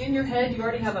map. If in your head you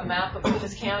already have a map of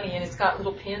Lucas County and it's got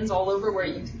little pins all over where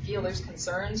you feel there's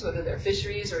concerns, whether they're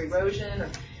fisheries or erosion or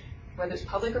whether it's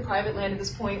public or private land at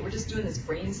this point, we're just doing this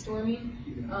brainstorming.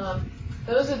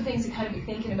 Those are the things to kind of be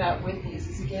thinking about with these.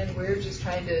 Is again, we're just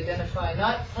trying to identify.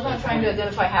 We're not trying to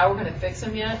identify how we're going to fix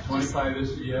them yet. 25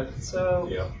 is a yes. So.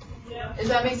 Yeah. Does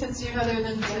that make sense to you, Heather?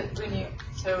 Then when you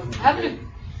having a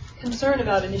concern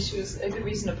about an issue is a good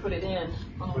reason to put it in.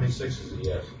 26 is a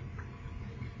yes.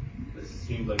 This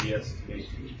seems like yes to me.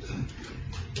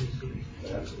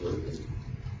 Absolutely.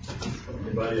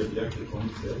 Anybody object to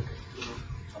 26?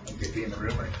 I think they'd be in the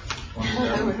room right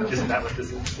now. Isn't that what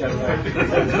this is?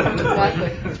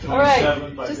 Exactly. All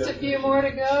right, just a few more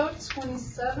to go.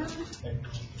 27.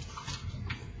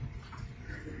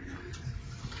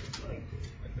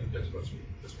 That's what's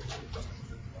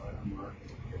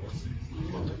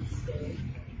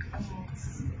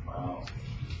wow.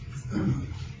 I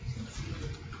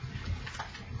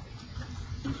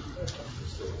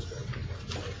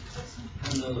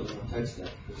don't know that we'll touch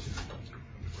that.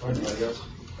 Anybody else?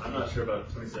 I'm not sure about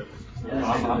 27.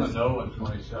 I'm a no on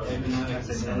 27.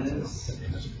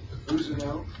 Who's a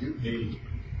no? Me.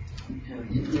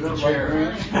 You don't like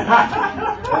grants? I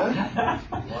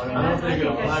don't think it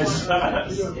applies.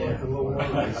 You don't like the little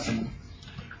one.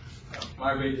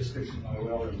 My rate is fixing my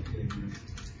well everything.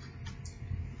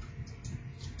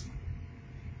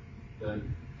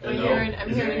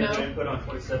 I'm hearing no. Input on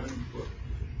 27?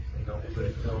 No.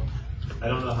 I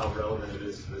don't know how relevant it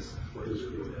is to this group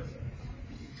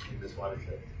in this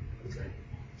watershed.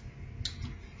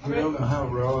 We don't know how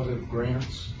relevant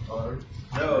grants are.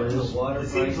 No, it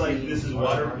seems like this is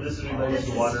water. This is related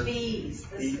to water. Fees.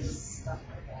 This is stuff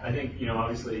like that. I think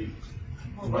obviously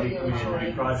money coming in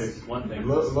new projects is one thing.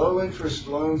 Low interest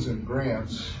loans and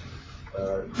grants.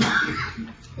 You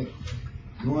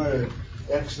want to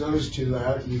X those two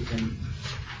out, you can.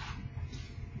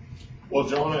 Well,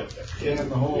 John, in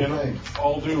the whole thing.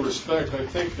 All due respect, I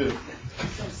think that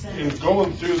in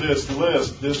going through this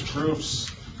list, this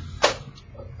group's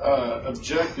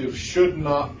objective should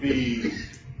not be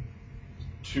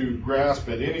to grasp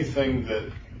at anything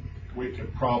that we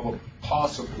could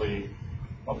possibly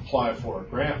apply for a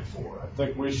grant for. I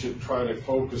think we should try to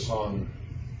focus on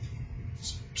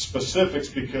specifics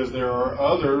because there are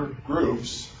other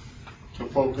groups to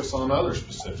focus on other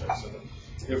specifics.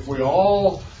 If we're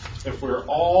all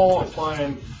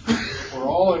applying, if we're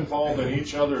all involved in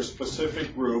each other's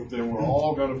specific group, then we're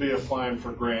all going to be applying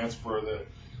for grants for the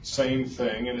same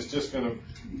thing, and it's just going to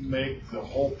make the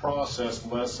whole process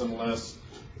less and less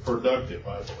productive,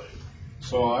 I believe.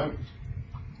 So I'm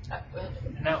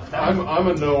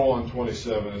a no on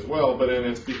 27 as well, but and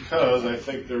it's because I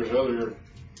think there's other,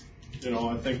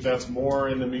 I think that's more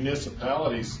in the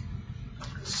municipalities'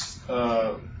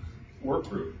 work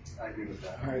group. I agree with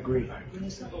that. I agree.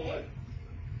 Municipal what?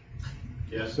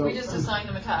 Yes. We just assigned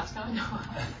them a task, huh?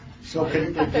 So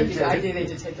can I did. They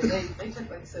did take it. They took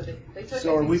like so. They took.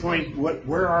 So are we going?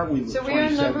 Where are we? With so we're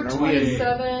in number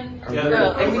 27.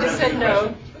 And we just said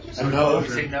no. A no.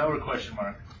 Say no or question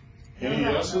mark? Any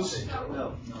yeses?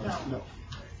 No.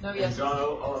 No yeses. John,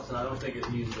 also, I don't think it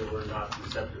means that we're not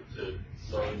receptive to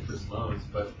low interest loans,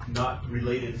 but not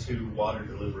related to water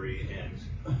delivery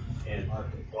and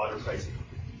water pricing.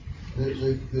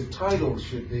 The title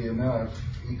should be enough,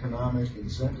 economic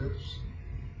incentives.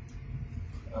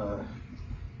 Well,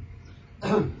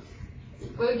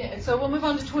 again, so we'll move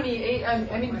on to 28.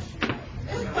 I mean,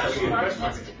 question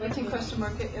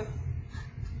mark. Yep.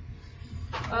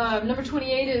 Number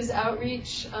 28 is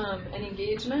outreach and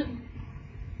engagement.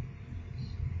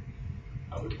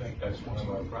 I would think that's one of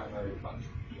our primary functions.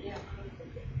 Yeah.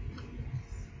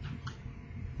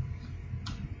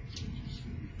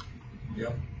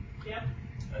 Yep. Yep.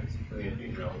 That's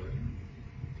pretty relevant.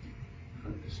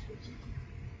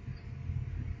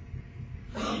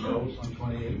 Any notes on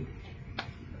 28?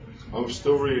 I'm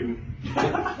still reading.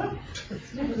 I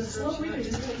am a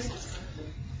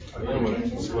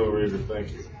slow reader,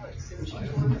 thank you.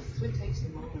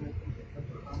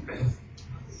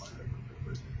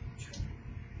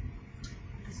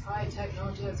 It's high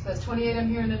technology, that's best. 28 I'm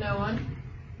hearing a no on.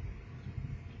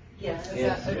 Yes. Is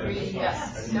that agree?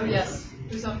 Yes. No, yes.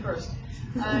 Who's on first?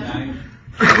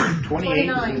 28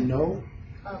 is a no.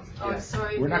 Oh, I'm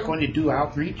sorry. We're not Bill? going to do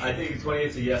outreach. I think 28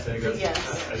 is a yes. I think that's. Yes.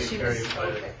 I think She Carrie.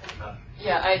 was-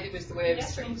 Yeah, it was the way I was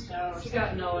stringed. She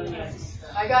got no and yes.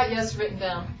 I got yes written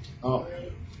down. Oh,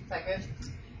 Is that good?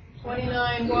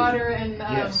 29, water and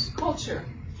Yes. culture.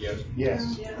 Yes.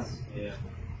 yes, Yeah.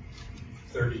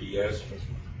 30, yes.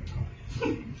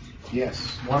 yes.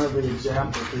 One of the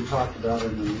examples we talked about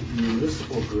in the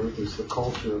municipal group is the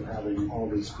culture of having all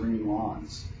these green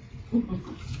lawns.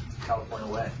 California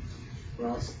way.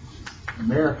 Well, it's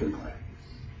American way.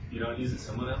 You don't use it,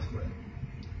 someone else would.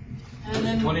 And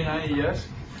then, 29 a yes?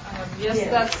 yes,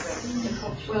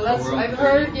 that's, well, that's, I've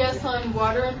heard yes on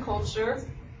water and culture,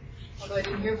 although I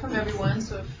didn't hear from everyone,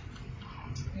 so if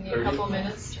we need a couple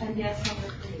minutes. And yes, number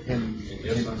 3. And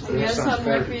Yes on 30.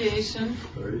 recreation.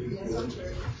 And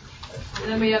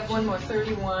then we have one more,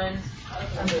 31.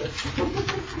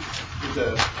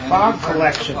 Fog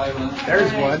collection.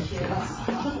 There's one.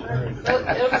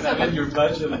 It'll be something- In your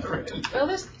budget already. Well,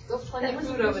 there's plenty of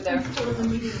food over there.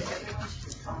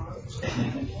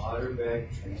 Water bag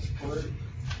transport.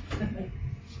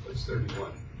 What's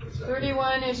 31? What's that?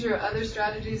 31 is your other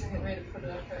strategies. I'm getting ready to put it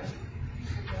up there.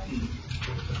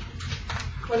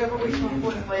 Whatever we come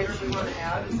up with later we want to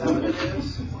add, is that what it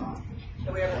is?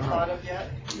 That we haven't thought of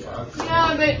yet? Yeah,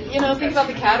 but, think about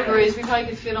the categories. We probably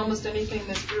could fit almost anything in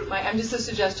this group. I'm just a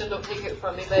suggestion, don't take it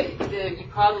from me, but you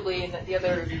probably, in the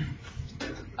other,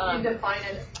 You define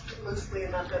it loosely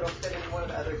enough that it'll fit in one of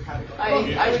the other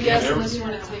categories. I would guess unless you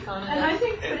want to take on it. And I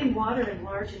think putting water in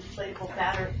large inflatable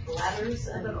bladders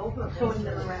and throwing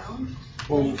them around.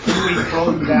 Well, can we throw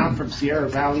them down from Sierra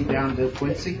Valley down to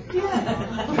Quincy? We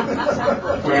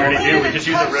already do, we just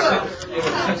use a river.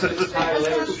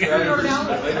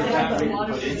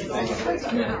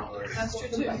 That's true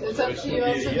too. It's up to you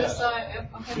also to decide.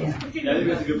 Okay. Yeah, I think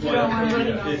that's a good point.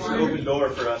 It's an open door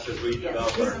for us as we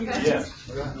develop our. Yes.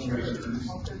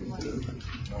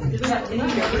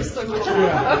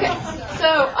 Okay, so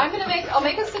I'll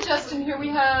make a suggestion here. We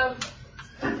have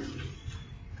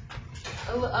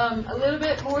a little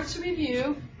bit more to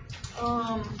review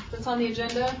that's on the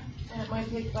agenda, and it might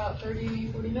take about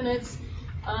 30, 40 minutes.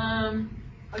 I'll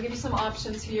give you some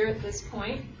options here at this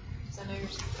point. So I know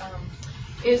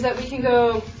is that we can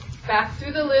go back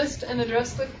through the list and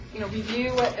address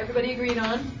review what everybody agreed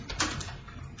on,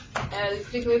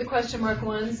 particularly the question mark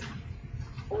ones,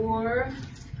 or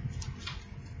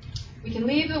we can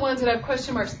leave the ones that have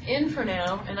question marks in for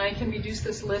now, and I can reduce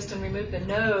this list and remove the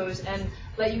no's and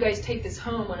let you guys take this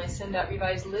home when I send that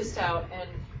revised list out, and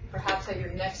perhaps at your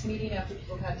next meeting, after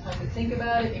people have had time to think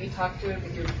about it, maybe talk through it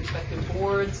with your respective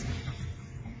boards.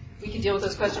 We can deal with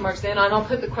those question marks then, and I'll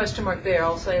put the question mark there.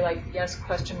 I'll say yes,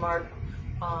 question mark.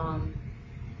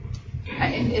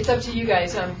 And it's up to you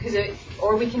guys,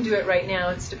 or we can do it right now.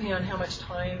 It's depending on how much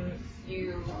time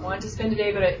you want to spend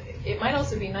today, but it might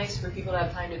also be nice for people to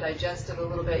have time to digest it a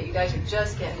little bit. You guys are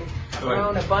just getting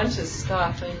thrown a bunch of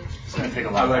stuff. And It's going to take a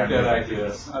I lot of like time. that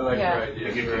idea. I like your idea.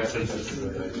 To give you a consensus.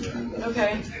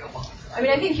 okay. I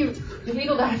mean, I think you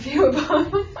wheedled out a few of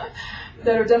them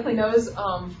that are definitely no's.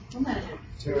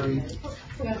 Terry,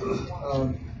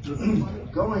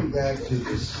 going back to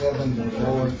the 7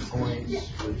 bullet points,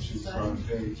 which is on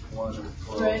page 1 of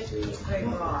 12. Right.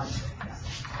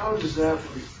 How does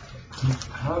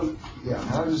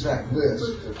that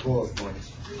list of bullet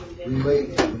points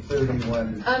relate to the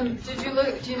 31? Do you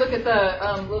look at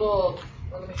the little?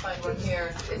 Well, let me find one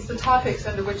here. It's the topics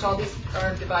under which all these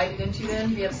are divided into.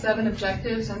 Then we have 7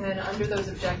 objectives, and then under those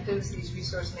objectives, these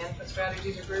resource management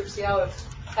strategies are grouped. See how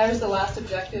does the last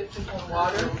objective contain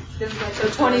water? So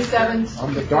 27.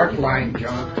 On the dark line,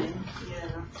 John.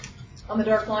 On the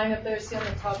dark line up there, see on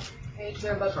the top page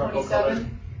there above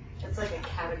 27. It's like a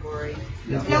category.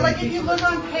 Yeah, like if you look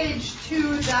on page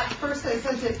 2, that first that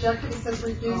says the objective, it says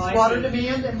reduce I water see.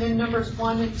 demand, and then numbers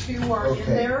 1 and 2 are in Okay.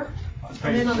 there.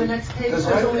 And then on the next page, Because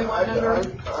there's only one under.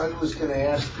 I was gonna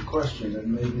ask the question,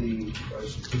 and maybe I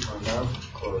should keep my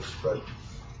mouth closed, but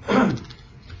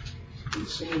it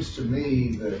seems to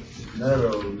me that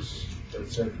Meadows, et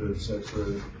cetera,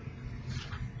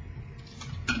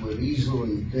 would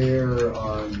easily bear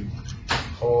on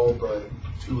all but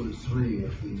 2 or 3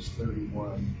 of these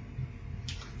 31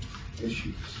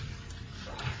 issues.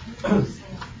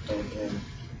 And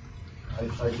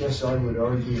I guess I would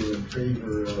argue in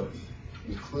favor of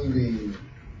including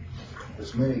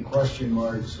as many question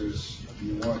marks as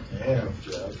you want to have,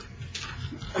 Jeff,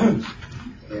 and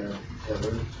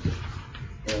Heather,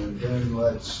 and then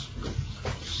let's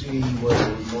see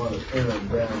whether we want to pare them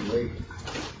down later.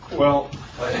 Well,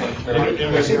 I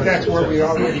think that's where we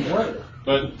already were.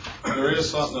 But there is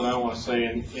something I want to say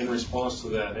in response to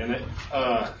that, and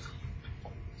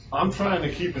I'm trying to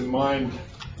keep in mind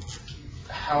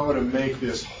how to make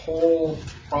this whole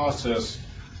process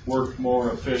work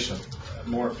more efficiently.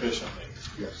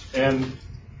 Yes. And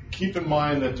keep in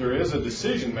mind that there is a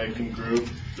decision-making group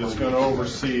that's going to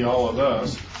oversee all of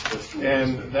us,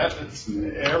 and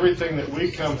everything that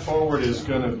we come forward is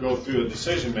going to go through a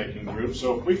decision-making group.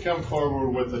 So if we come forward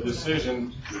with a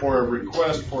decision or a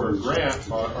request for a grant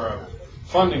or a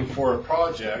funding for a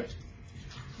project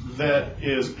that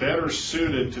is better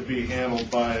suited to be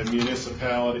handled by a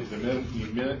municipality,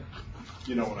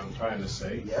 you know what I'm trying to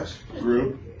say, yes,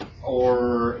 group,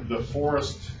 or the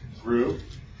forest group,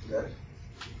 yes,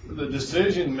 the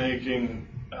decision-making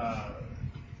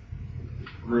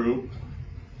group,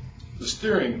 the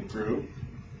steering group,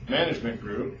 management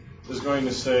group, is going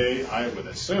to say, I would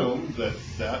assume that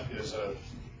that is a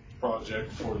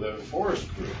project for the forest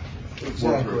group.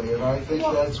 exactly, and I think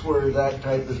that's where that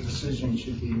type of decision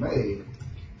should be made.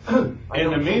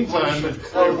 In the meantime,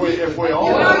 if we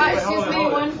all... Excuse me,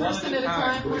 one person at a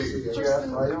time.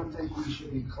 Jeff, I don't think we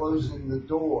should be closing the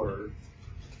door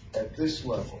at this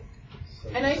level.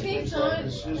 And I think, John,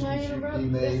 Decision can I should interrupt? be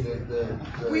made at the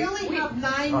We only have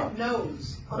 9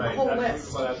 no's on the whole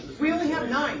list. We only have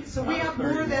 9, so we have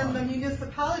more than the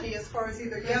municipality as far as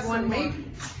either yes or maybe.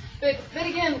 But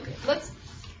again, let's,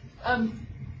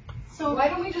 so why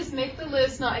don't we just make the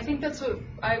list now? I think that's what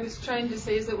I was trying to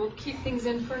say, is that we'll keep things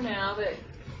in for now, that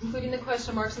including the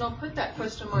question marks, and I'll put that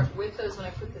question mark with those when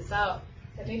I put this out,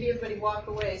 that maybe everybody walk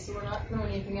away, so we're not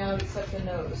throwing anything out except the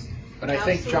no's. But I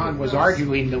think John was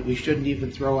arguing that we shouldn't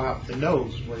even throw out the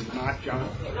no's, was it not, John?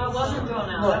 No, it wasn't thrown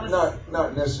out.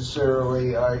 Not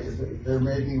necessarily. There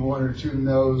may be 1 or 2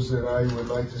 no's that I would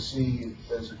like to see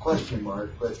as a question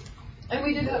mark, but And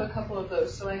we did have a couple of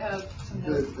those, so I have some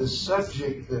notes. the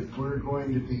subject that we're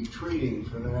going to be treating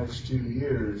for the next 2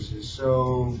 years is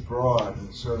so broad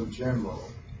and so general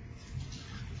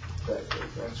that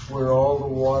that's where all the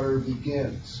water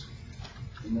begins,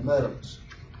 in the meadows.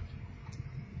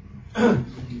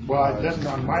 Well, it doesn't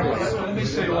on my list. Let me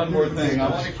say one more thing. I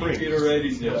want to keep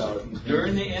reiterating this.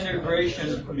 During the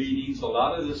integration meetings, a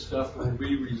lot of this stuff will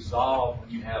be resolved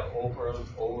when you have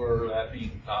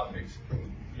overlapping topics.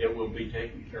 It will be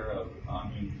taken care of. I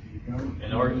mean,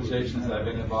 in organizations that I've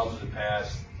been involved in the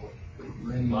past,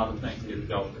 a lot of things get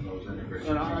dealt in those integration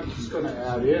And I'm meetings. just going to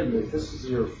add in that this is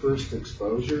your first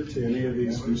exposure to any of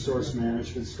these resource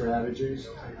management strategies.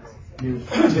 You've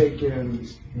taken,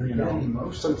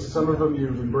 some of them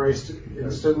you've embraced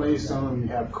instantly, some of them you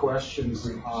have questions.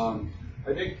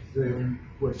 I think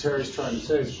what Terry's trying to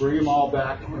say is bring them all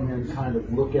back and then kind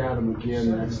of look at them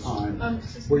again next time,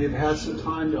 where you've had some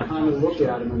time to kind of look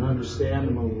at them and understand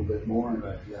them a little bit more,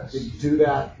 and do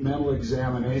that mental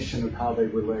examination of how they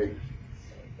relate.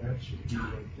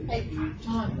 Hey,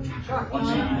 John. One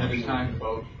meeting at a time,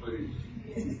 folks,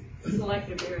 please.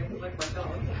 Selective here, like my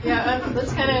dog. Yeah,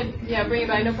 let's kind of, bring it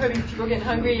back. I know probably people are getting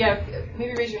hungry. Yeah,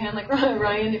 maybe raise your hand like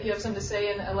Ryan if you have something to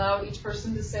say, and allow each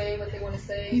person to say what they want to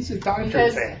say. He's a Dodger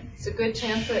because fan. It's a good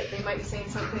chance that they might be saying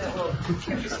something that will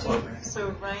interest you. So,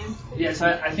 Ryan? Yeah, so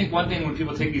I think one thing when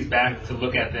people take these back to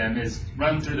look at them is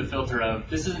run through the filter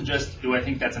of, this isn't just, do I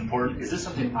think that's important? Is this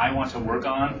something I want to work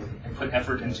on and put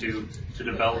effort into to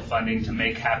develop funding to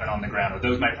make happen on the ground? Are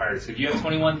those my priorities? So if you have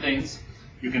 21 things,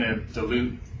 you're going to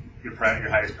dilute your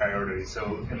highest priority.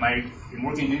 So in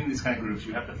working in these kind of groups,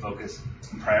 you have to focus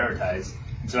and prioritize.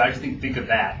 And so I just think of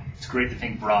that. It's great to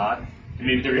think broad. And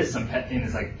maybe there is some pet thing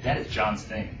that's like, that is John's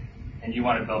thing. And you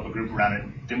want to develop a group around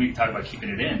it. Then we can talk about keeping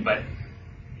it in. But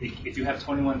if you have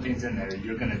 21 things in there,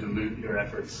 you're going to dilute your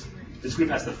efforts. This group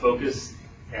has to focus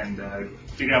and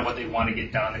figure out what they want to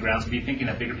get done on the ground. So be thinking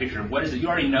a bigger picture of what is it. You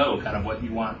already know kind of what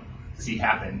you want to see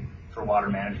happen for water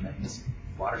management in this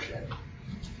watershed.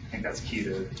 I think that's key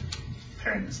to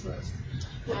preparing this list.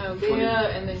 Leah,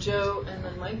 and then Joe, and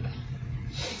then Mike.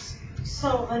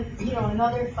 So, you know,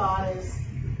 another thought is,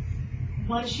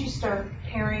 once you start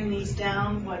paring these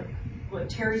down, what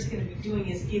Terry's gonna be doing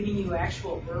is giving you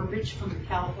actual verbiage from the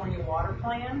California Water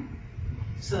Plan.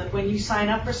 So that when you sign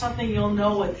up for something, you'll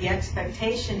know what the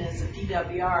expectation is of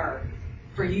DWR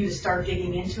for you to start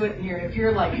digging into it. And if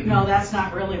you're like, no, that's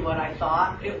not really what I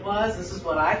thought it was, this is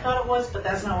what I thought it was, but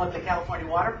that's not what the California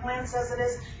Water Plan says it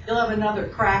is, you'll have another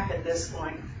crack at this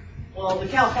going, well, the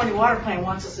California Water Plan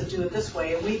wants us to do it this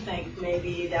way, and we think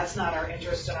maybe that's not our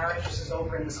interest, and our interest is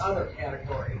over in this other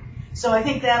category. So I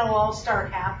think that'll all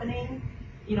start happening,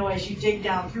 you know, as you dig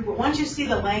down through. But once you see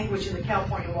the language in the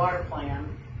California Water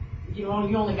Plan, you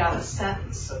only got a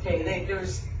sentence, okay?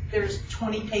 There's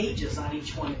 20 pages on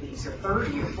each one of these, or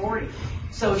 30 or 40.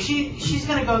 So she's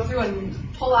going to go through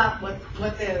and pull out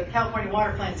what the California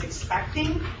Water Plan's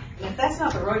expecting. And if that's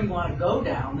not the road you want to go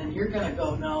down, then you're going to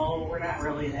go, no, we're not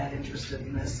really that interested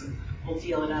in this. And we'll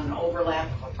deal it on an overlap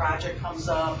if a project comes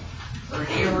up, or an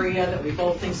area that we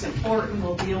both think is important,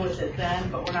 we'll deal with it then,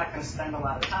 but we're not going to spend a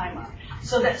lot of time on it.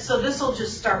 So this will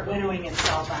just start winnowing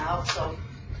itself out. So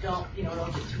don't get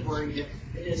too worried if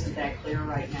it isn't that clear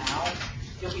right now.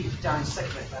 You'll be darn sick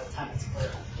of it by the time it's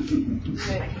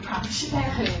clear. I can promise you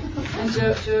that. And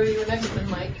Joe, you were next, and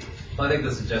Mike. Well, I think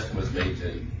the suggestion was made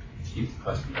to keep the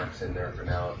question marks in there for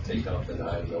now, take out the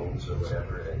 9 zones or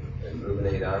whatever, and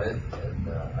ruminate on it. And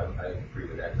I agree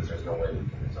with that, because there's no way we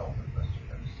can resolve the question.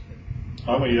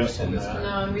 I'm a yes on that.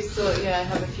 No, and we still,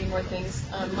 have a few more things.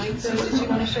 Mike, though, did you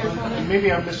want to share a comment?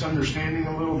 Maybe I'm misunderstanding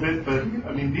a little bit, but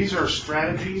I mean, these are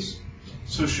strategies.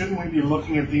 So shouldn't we be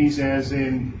looking at these as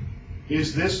in,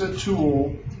 is this a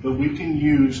tool that we can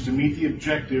use to meet the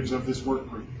objectives of this work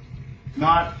group?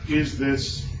 Not, is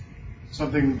this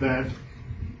something that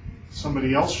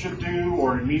somebody else should do,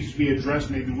 or it needs to be addressed,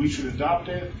 maybe we should adopt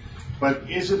it,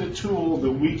 but is it a tool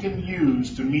that we can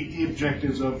use to meet the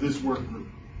objectives of this work group?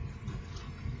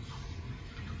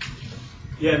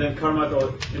 Yeah, and then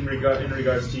Carmichael, in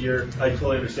regards to I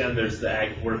totally understand there's the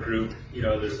ag work group,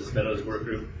 there's this Meadows work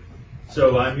group.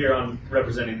 So I'm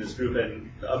representing this group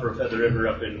in the Upper Feather River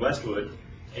up in Westwood,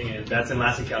 and that's in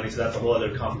Lassie County, so that's a whole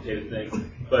other complicated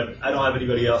thing. But I don't have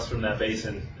anybody else from that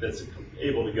basin that's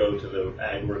able to go to the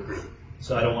ag work group.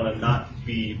 So I don't want to not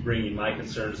be bringing my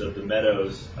concerns of the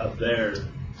Meadows up there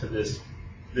to this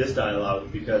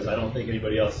dialogue, because I don't think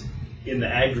anybody else in the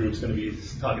ag group is going to be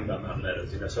talking about Mountain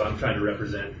Meadows. So I'm trying to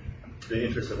represent the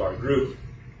interests of our group,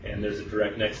 and there's a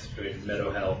direct nexus between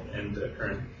meadow health and the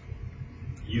current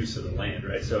use of the land,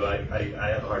 right? So I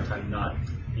have a hard time not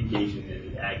engaging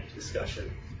in the ag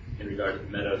discussion in regard to the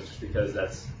Meadows, just because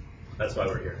that's why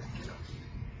we're here.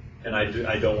 And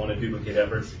I don't want to duplicate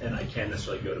efforts, and I can't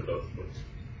necessarily go to both groups.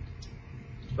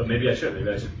 But maybe I should. Maybe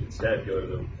I should instead go to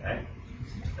the ag.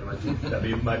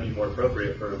 That might be more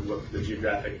appropriate for the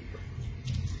geographic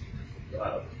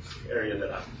area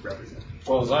that I represent.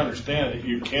 Well, as I understand it,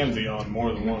 you can be on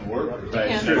more than one work group.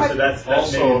 Right, sure. So that's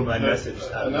also maybe my message.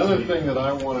 Another thing that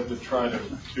I wanted to try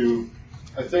to,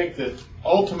 I think that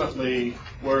ultimately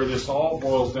where this all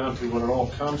boils down to, what it all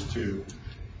comes to,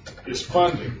 is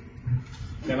funding.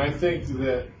 And I think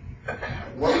that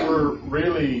what we're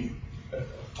really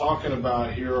talking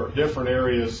about here are different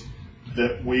areas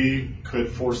that we could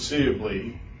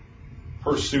foreseeably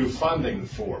pursue funding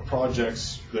for,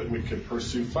 projects that we could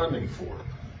pursue funding for.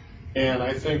 And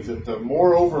I think that the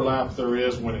more overlap there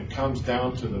is when it comes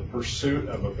down to the pursuit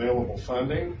of available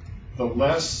funding, the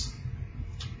less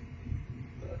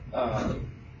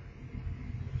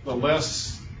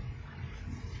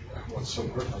what's the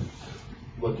word I'm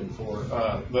looking for?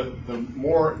 The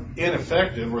more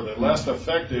ineffective or the less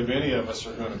effective any of us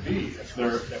are going to be.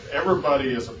 If everybody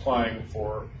is applying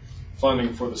for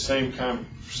funding for the same kind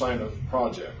of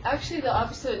project. Actually, the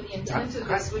opposite, the intent of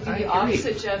this would be the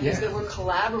opposite, Jeff, is that we're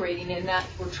collaborating and that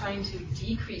we're trying to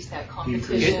decrease that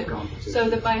competition. So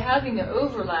that by having the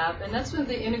overlap, and that's when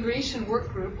the integration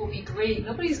work group will be great.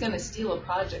 Nobody's going to steal a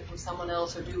project from someone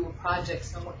else or do a project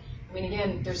somewhere. I mean,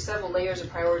 again, there's several layers of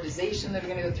prioritization that are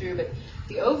going to go through, but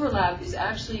the overlap is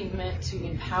actually meant to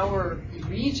empower the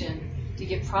region to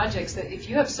get projects that if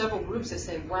you have several groups that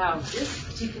say, wow, this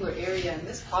particular area and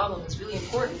this problem is really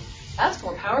important, that's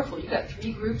more powerful. You've got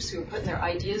 3 groups who are putting their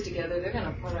ideas together. They're going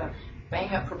to put a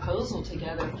bang-up proposal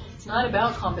together. It's not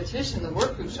about competition. The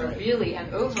work groups are really,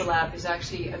 and overlap is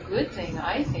actually a good thing,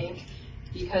 I think,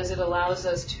 because it allows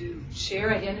us to share.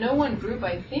 And no one group,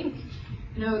 I think,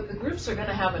 the groups are going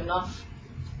to have enough.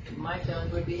 My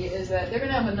feeling would be is that they're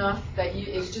going to have enough that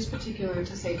it's just particular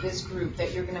to say this group,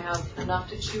 that you're going to have enough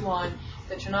to chew on,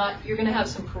 that you're going to have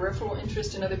some peripheral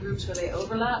interest in other groups where they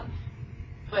overlap,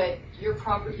 but you're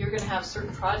going to have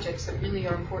certain projects that really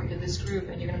are important to this group,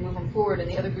 and you're going to move them forward,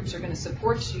 and the other groups are going to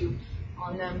support you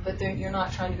on them, but you're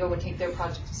not trying to go and take their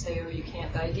project and say, oh, you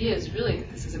can't. The idea is really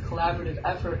that this is a collaborative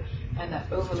effort, and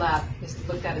that overlap is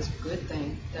looked at as a good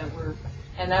thing.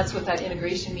 And that's what that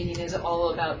integration meeting is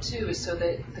all about too, is so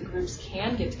that the groups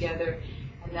can get together,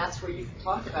 and that's where you can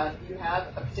talk about, if you have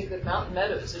a particular Mountain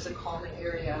Meadows, there's a common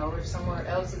area, or somewhere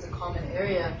else is a common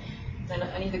area, then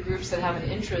any of the groups that have an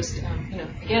interest,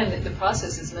 again, the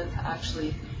process is meant to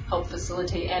actually help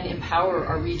facilitate and empower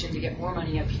our region to get more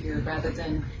money up here rather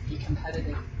than be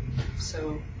competitive.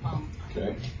 So,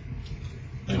 okay.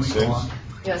 Makes sense.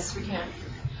 Yes, we can.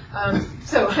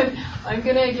 So I'm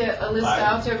going to get a list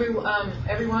out to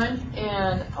everyone,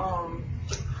 and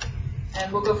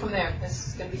we'll go from there. This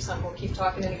is going to be something we'll keep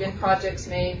talking. And again, projects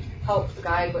may help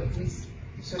guide what these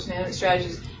resource management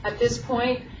strategies. At this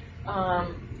point,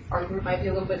 our group might be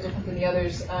a little bit different than the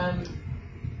others.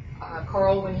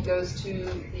 Carl, when he goes to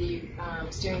the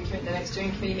next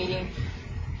steering committee meeting,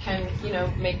 can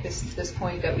make this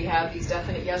point that we have these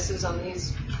definite yeses on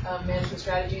these management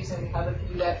strategies, and we have a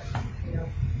few that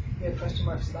we have question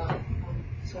marks about.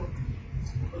 So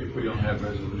if we don't have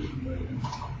resolution by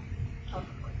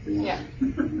then. Yeah.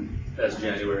 That's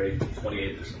January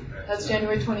 28th or something. Right? That's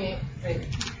January 28th, right?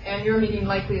 And your meeting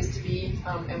likely is to be,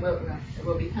 and it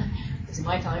will be. This is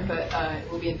my time, but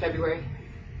it will be in February.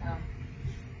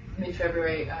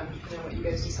 Mid-February, what you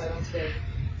guys decide on today.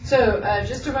 So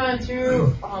just to run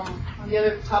through the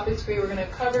other topics we were going to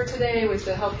cover today was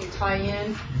to help you tie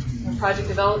in. Project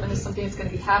development is something that's going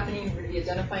to be happening. We're going to be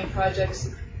identifying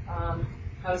projects. How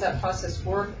does that process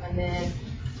work? And then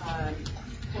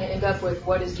kind of end up with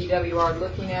what is DWR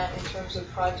looking at in terms of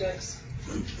projects.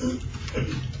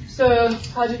 So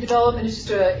project development is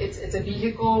just it's a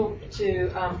vehicle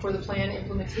for the plan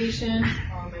implementation,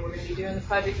 and we're going to be doing the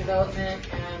project development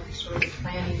and sort of the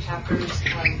planning chapters,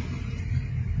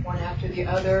 one after the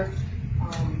other.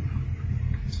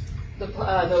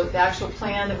 The actual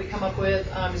plan that we come up with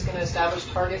is going to establish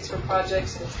targets for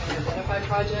projects, and it's going to identify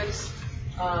projects.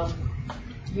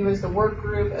 You as the work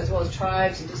group, as well as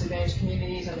tribes and disadvantaged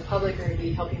communities and the public, are going to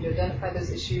be helping to identify those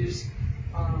issues.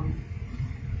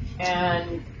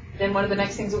 And then one of the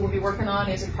next things that we'll be working on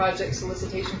is a project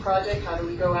solicitation project. How do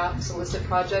we go out and solicit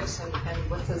projects, and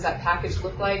what does that package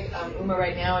look like? Uma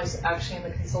right now is actually in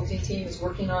the consulting team, is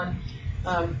working on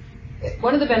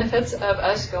one of the benefits of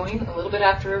us going a little bit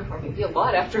after, or maybe a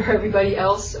lot after everybody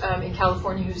else in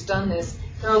California who's done this.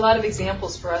 There are a lot of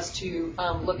examples for us to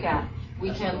look at.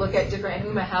 We can look at different, and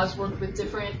Uma has worked with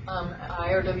different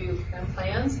IRWM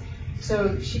plans.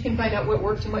 So she can find out what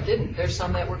worked and what didn't. There's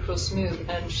some that worked real smooth,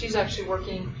 and she's actually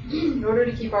working in order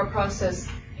to keep our process,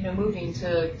 moving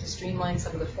to streamline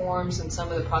some of the forms and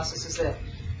some of the processes that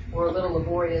were a little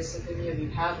laborious. If any of you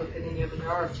have looked at any of them, there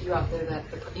are a few out there that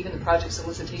even the project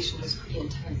solicitation was pretty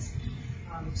intense.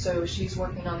 So she's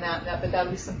working on that, but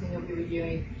that'll be something that we'll be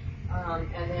reviewing,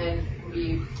 and then we'll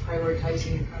be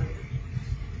prioritizing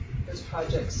those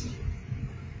projects.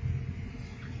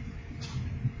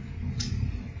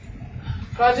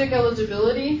 Project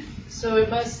eligibility, so it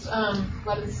must, a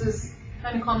lot of this is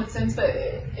kind of common sense, but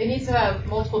it needs to have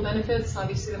multiple benefits.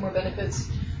 Obviously, the more benefits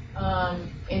that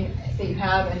you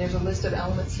have, and there's a list of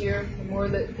elements here, the more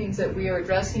the things that we are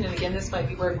addressing, and again, this might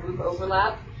be where group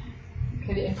overlap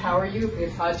could empower you if we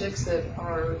have projects that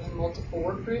are in multiple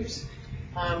work groups.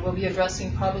 We'll be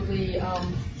addressing probably,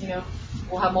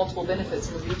 we'll have multiple benefits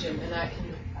in the region, and that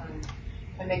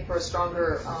can make for a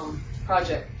stronger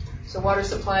project. So water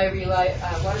supply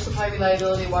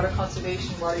reliability, water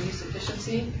conservation, water use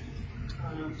efficiency,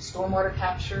 stormwater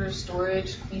capture,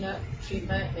 storage, cleanup,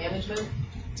 treatment, management,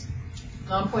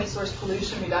 non-point source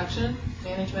pollution reduction,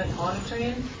 management and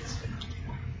monitoring,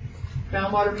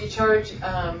 groundwater recharge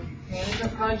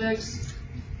management projects,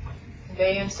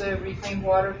 conveyance of reclaimed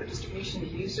water for distribution to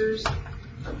users,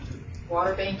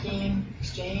 water banking,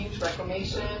 exchange,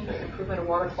 reclamation, improvement of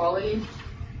water quality,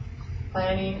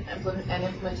 planning and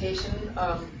implementation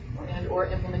or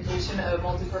implementation of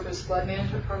multi-purpose flood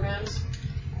management programs,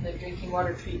 and then drinking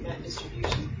water treatment and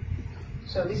distribution.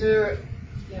 So these are,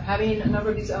 having a number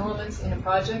of these elements in a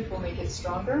project will make it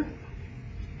stronger.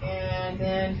 And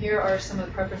then here are some of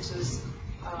the preferences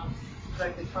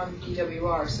directed from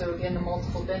DWR. So again, the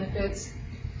multiple benefits.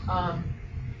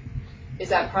 Is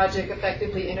that project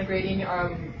effectively integrating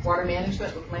water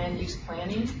management with land use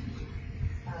planning?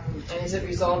 And is it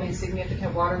resolving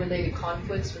significant water-related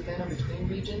conflicts within or between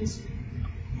regions?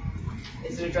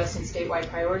 Is it addressing statewide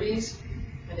priorities?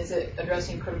 And is it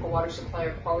addressing critical water supply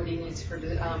or quality needs for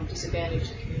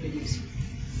disadvantaged communities?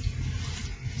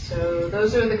 So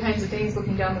those are the kinds of things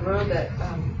looking down the road that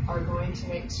are going to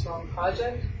make a strong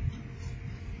project.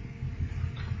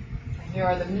 And here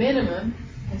are the minimum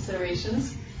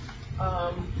considerations.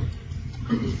 And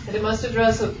it must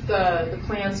address the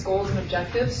plan's goals and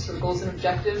objectives. So the goals and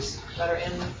objectives that are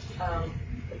in the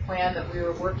plan that we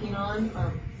were working on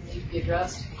need to be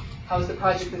addressed. How is the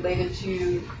project related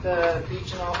to the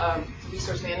regional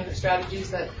resource management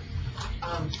strategies that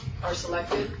are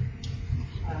selected?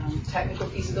 Technical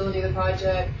feasibility of the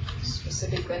project,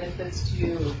 specific benefits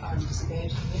to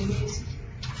disadvantaged communities.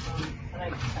 And I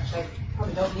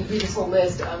probably don't need to read this whole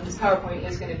list. This PowerPoint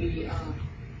is going to be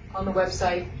on the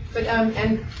website. But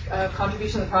and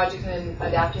contribution of the project in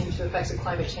adapting to effects of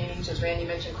climate change. As Randy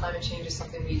mentioned, climate change is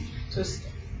something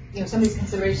some of these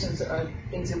considerations are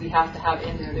things that we have to have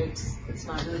in there. It's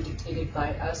not really dictated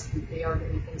by us. They are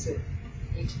going to be things that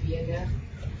need to be in there.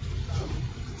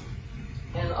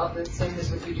 And the same as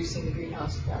with reducing the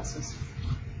greenhouse gases.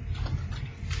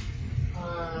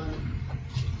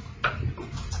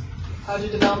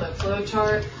 Project development flow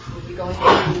chart. We'll be going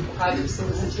through project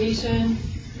solicitation,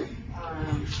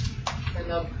 and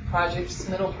the project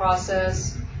submittal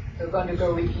process. They're going to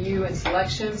go review and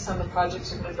selection. Some of the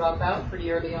projects are going to drop out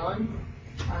pretty early on.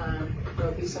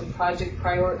 There'll be some project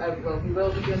we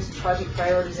will be doing some project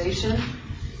prioritization.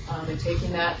 And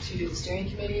taking that to the steering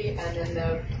committee, and then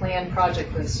the planned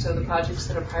project list. So the projects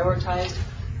that are prioritized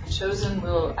and chosen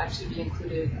will actually be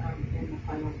included in the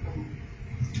final plan.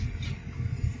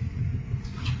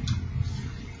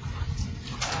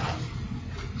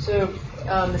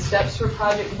 The steps for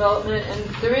project development, and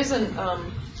there isn't,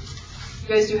 you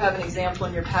guys do have an example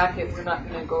in your packet. We're not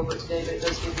going to go over it today, but it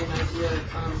does give you an idea of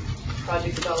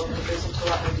project development. It goes into a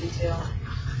lot more detail.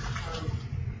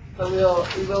 But we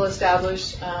will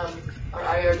establish our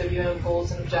IRWM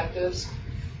goals and objectives.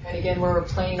 And again, we're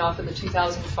playing off of the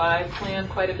 2005 plan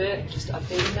quite a bit, just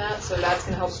updating that. So that's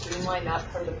going to help streamline that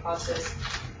part of the process.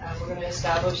 We're going to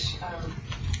establish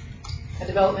a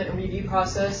development and review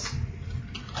process.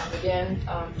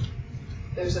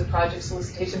 There's a project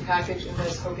solicitation package, and I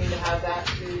was hoping to have that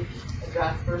to a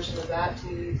draft version of that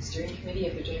to the steering committee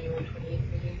at the January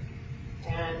 28th meeting.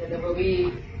 And there will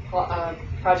be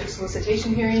project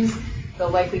solicitation hearings. They'll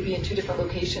likely be in 2 different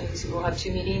locations. We'll have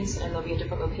 2 meetings, and they'll be in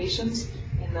different locations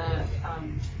in the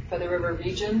Feather River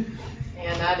region.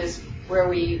 And that is where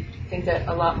we think that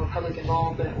a lot more public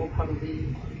involvement will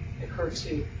probably occur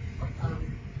too.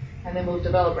 And then we'll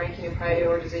develop ranking and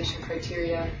prioritization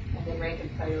criteria, and then rank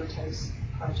and prioritize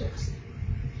projects.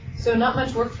 So not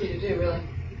much work for you to do, really.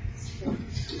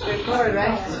 Straightforward,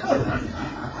 right?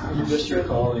 You missed your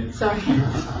calling. Sorry.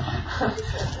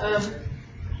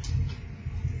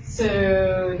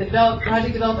 So the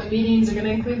project development meetings are going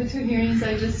to include the 2 hearings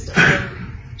I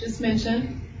just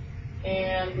mentioned,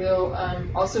 and we'll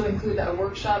also include a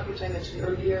workshop, which I mentioned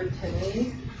earlier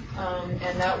today,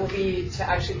 and that will be to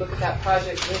actually look at that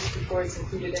project list before it's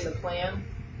included in the plan.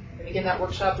 And again, that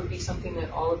workshop would be something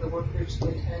that all of the work groups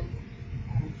would attend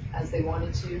as they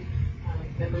wanted to,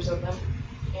 members of them.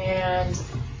 And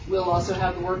we'll also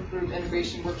have the work group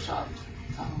integration workshop.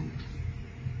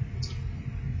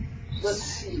 Let's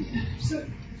see.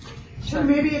 So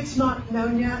maybe it's not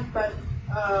known yet, but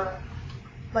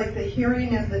like the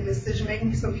hearing and the decision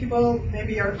making, so people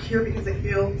maybe are here because they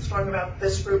feel strong about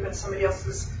this group and somebody else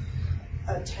is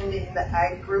attending the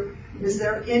ag group. Is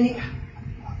there any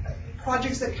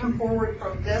projects that come forward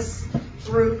from this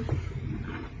group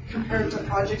compared to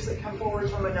projects that come forward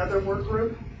from another work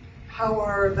group? How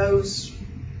are those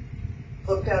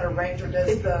looked at or ranked, or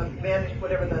does the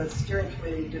whatever the steering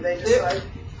committee, do they decide?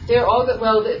 They're all good.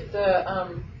 Well,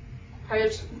 the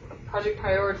project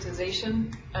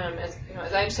prioritization,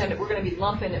 as I understand it, we're going to be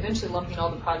eventually lumping all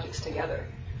the projects together.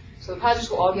 So the projects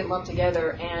will all get lumped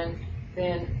together, and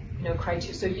then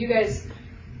criteria. So you guys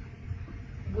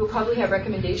will probably have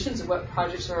recommendations of what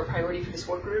projects are a priority for this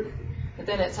work group, but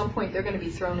then at some point they're going to be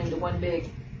thrown into one big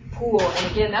pool,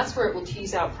 and again, that's where it will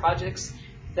tease out projects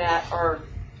that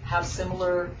have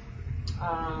similar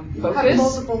focus. Have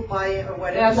multiple buy-in or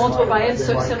whatever. They have multiple buy-ins,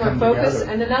 so similar focus,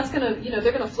 and then that's going to,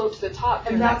 they're going to float to the top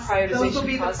in that prioritization process. Those will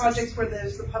be the projects where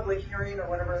there's the public hearing or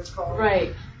whatever it's called.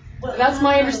 Right. Well, that's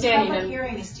my understanding. The public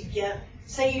hearing is to get,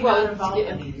 say you got involved in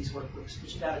any of these work groups,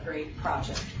 but you got a great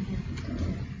project.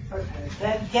 Okay.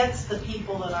 That gets the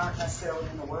people that aren't necessarily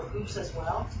in the work groups as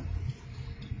well.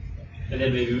 And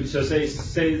then maybe, so say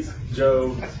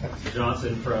Joe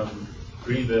Johnson from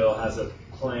Greenville has a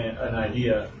plan, an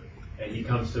idea, and he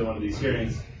comes to one of these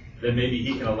hearings, then maybe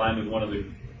he can align with one of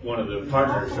the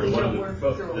partners or one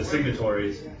of the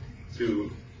signatories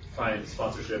to find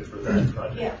sponsorship for that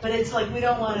project. Yeah, but it's like, we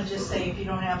don't wanna just say, if you're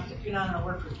not in a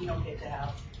work group, you don't get to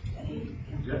have any.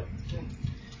 Good.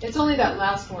 It's only that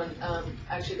last one,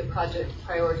 actually the project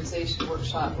prioritization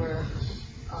workshop where,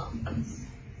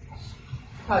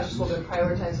 projects will be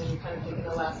prioritized and you're kind of taking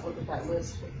the last look at that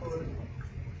list before.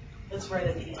 It's right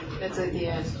at the end. It's at the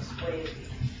end. It's way at the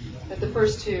end. But the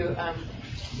first two,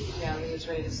 yeah, Leah's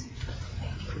right.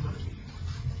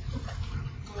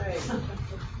 Right.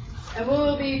 And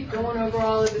we'll be going over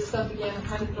all of this stuff again. I'm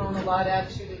kind of throwing a lot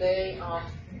at you today,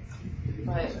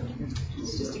 but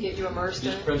it's just to get you immersed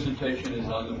in This it. presentation is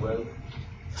on the web.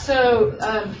 So,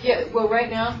 yeah, well, right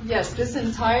now, yes, this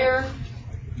entire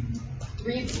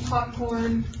Reed's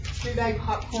popcorn, 3-bag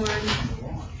popcorn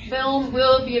film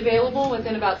will be available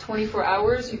within about 24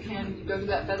 hours. You can go to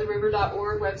that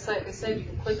featherriver.org website, like I said, you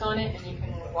can click on it and you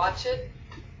can watch it.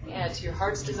 And to your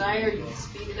heart's desire, you can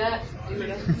speed it up, do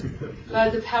whatever.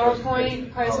 The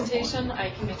PowerPoint presentation, I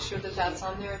can make sure that that's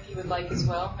on there if you would like as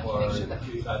well. I can make sure that.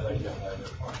 I'd like to have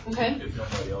it. Okay. If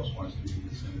nobody else wants to do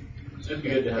the same. It'd be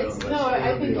good to have it on the No, website.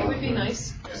 I think it would be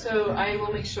nice. So I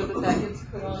will make sure that that gets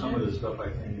put on Some of there. the stuff I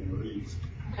can't even read.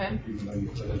 Okay. Even though you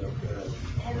put it up there.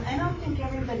 And I don't think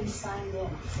everybody's signed in.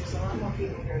 There's a lot more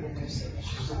people here than there's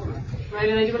signatures. Right,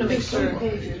 and I do want to make sure.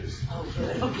 Pages. Oh,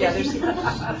 good. Yeah,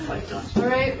 there's. All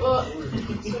right, well,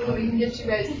 so we can get you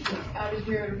guys out of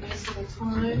here at a reasonable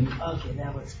time. Okay,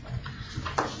 that was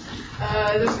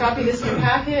There's a copy of this in your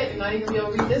packet. You're not even going to be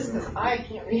able to read this because I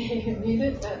can't read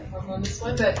it on this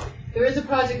one. But there is a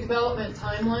project development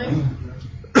timeline,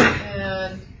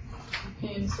 and you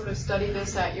can sort of study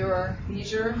this at your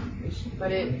leisure.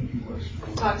 But it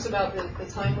talks about the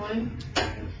timeline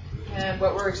and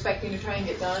what we're expecting to try and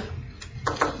get done.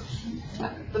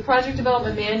 The project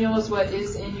development manual is what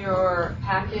is in your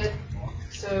packet,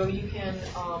 so you can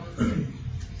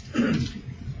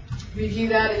review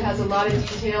that. It has a lot of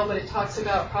detail, but it talks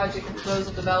about project and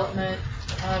proposal development.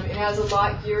 It has a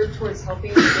lot geared towards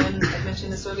helping, again, I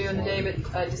mentioned this earlier in the day,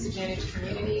 but disadvantaged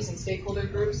communities and stakeholder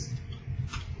groups.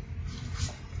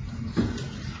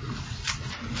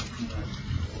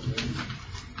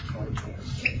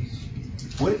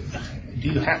 What do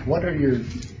you have? What are your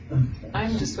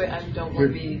I'm just wait. I don't want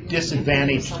to be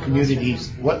disadvantaged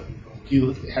communities? What do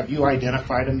you have you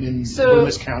identified them in So,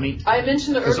 Loomis County? I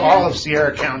mentioned Because earlier. all of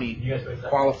Sierra County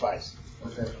qualifies.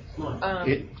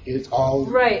 It's all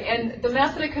Right, and the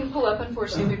map that I couldn't pull up,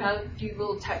 unfortunately, we've had a few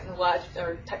little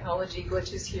technology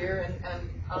glitches here,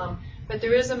 but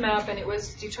there is a map, and it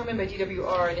was determined by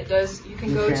DWR, and it does. You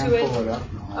can go can't to it. pull it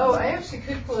up now. Oh, I actually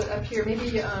could pull it up here.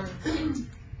 Maybe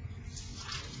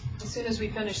as soon as we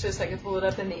finish this, I can pull it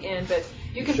up in the end. But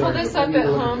you can pull this up at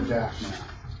home.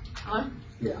 Huh?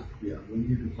 Yeah. When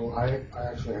you can pull, I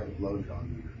actually have it loaded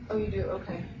on Oh, you do.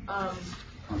 Okay. there.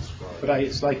 I'm surprised. but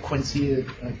it's like Quincy,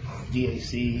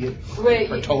 DAC, Wait.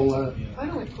 Portola. Why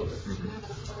don't we pull it?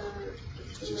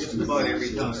 Just about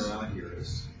every town around here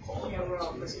is.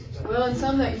 Well, and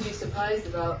some that you'd be surprised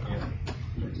about.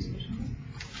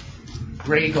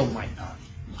 Graygle might not.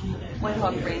 White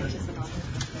Hawk Ranch is about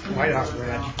White Hawk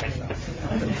Ranch might not.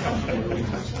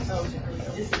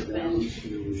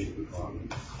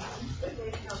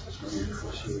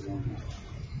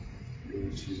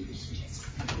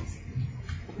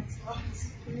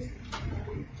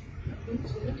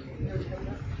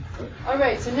 All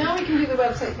right, so now we can do the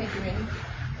website. Thank you, Randy.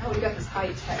 Oh, we got this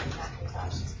high tech.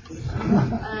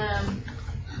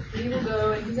 He will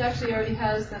go, and he actually already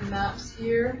has the maps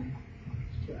here.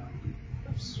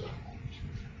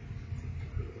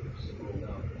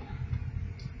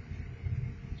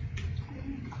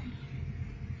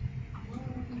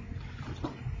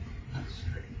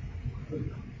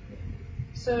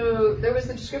 So there was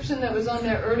the description that was on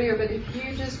there earlier, but if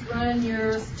you just run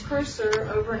your cursor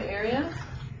over an area,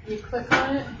 you click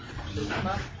on it, it'll come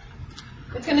up.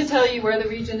 It's going to tell you where the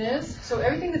region is. So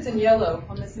everything that's in yellow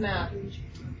on this map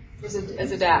is a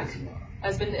DAC,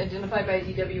 has been identified by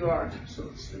DWR.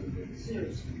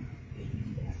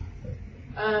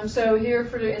 So here,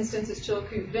 for instance, it's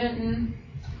Chilkoot Benton,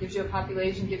 gives you a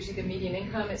population, gives you the median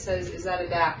income. It says, is that a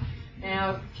DAC?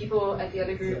 Now, people at the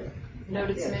other group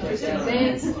noted some interesting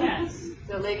things.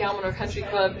 The Lake Almanor Country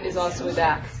Club is also a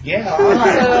DAC. Yeah.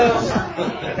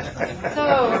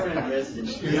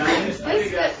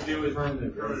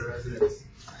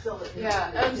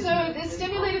 Yeah, so this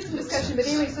stimulated some discussion, but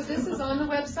anyway, so this is on the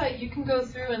website. You can go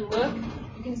through and look.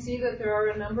 You can see that there are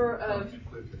a number of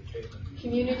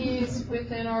communities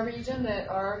within our region that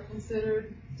are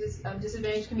considered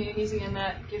disadvantaged communities. Again,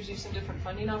 that gives you some different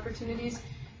funding opportunities.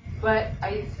 But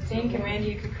I think, and Randy,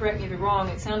 you could correct me if I'm wrong,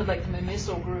 it sounded like from the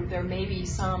missile group there may be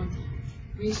some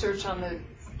research on the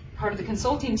part of the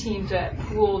consulting team to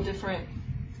pool different,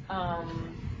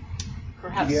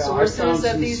 perhaps Yeah, I sources found of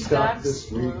some these stuff facts?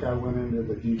 this week. I went into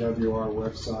the DWR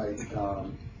website.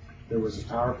 There was a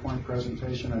PowerPoint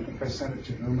presentation. I think I sent it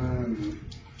to Uma. And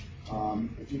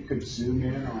if you could zoom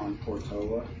in on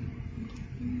Portola.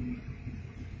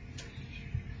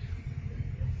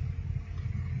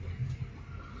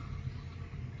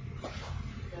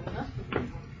 Good enough?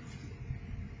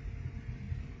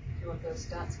 You want those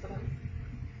stats put up?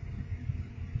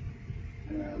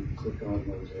 And click on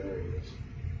those areas.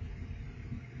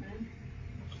 Okay.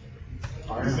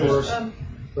 Iron Horse.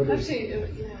 but it's- Actually,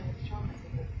 yeah.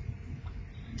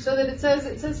 So that it says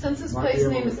census might place be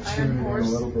able name to is tune Iron it in Horse.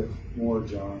 a little bit more,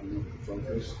 John.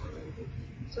 Focus.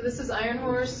 So this is Iron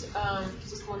Horse. Is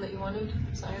this the one that you wanted?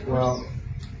 It's Iron Horse. Well,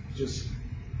 just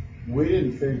we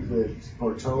didn't think that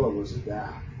Portola was a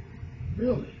DAC.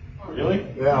 Really? Really?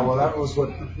 Yeah, well, that was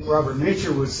what Robert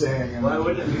Nature was saying. And Why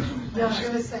wouldn't it be? Yeah, I was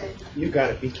gonna say, You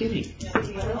gotta be kidding.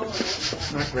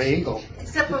 It's not Gray Eagle.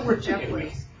 Except when we're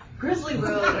Jeffrey. Grizzly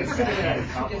Road is different.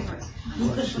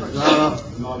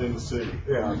 Not in the city.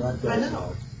 Yeah, that I does know.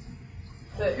 help.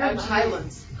 But You're in the actually,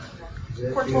 Highlands.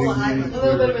 Yeah, Portola Highlands. a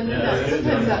little bit of an Yeah, impact.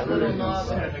 Sometimes that little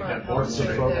knob in I the think front that helps forces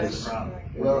right focus. there.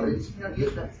 Well, it's, You don't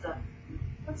use that stuff.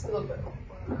 That's a little bit.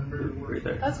 Right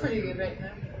there. That's pretty good right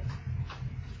now.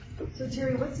 So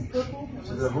Terry, what's the purple?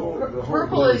 so the whole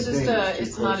Purple blue is just thing a, too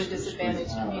it's not a close to the disadvantaged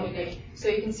screen. community. So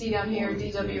you can see down here,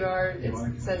 DWR,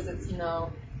 it says it's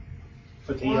no.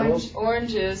 But the yellows,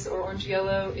 Orange is, or orange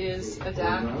yellow is a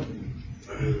DAC.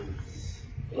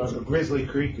 well, the Grizzly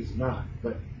Creek is not,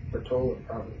 but Portola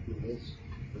probably is.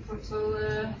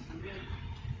 Portola,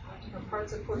 different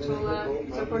parts of Portola.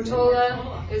 So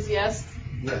Portola is yes.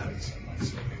 Yeah.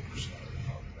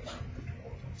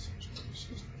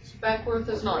 Backworth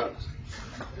is not.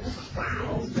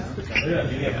 Yeah,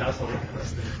 you get household.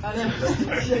 I know.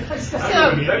 So,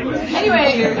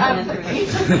 anyway,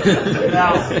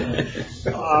 Now,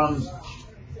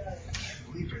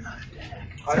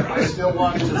 I still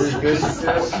want to revisit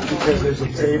this because there's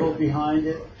a table behind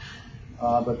it,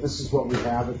 but this is what we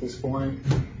have at this point.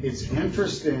 It's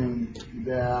interesting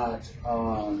that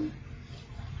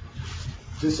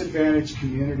disadvantaged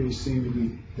communities seem to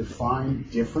be defined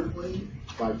differently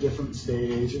by different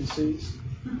state agencies.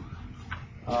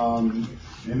 And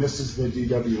this is the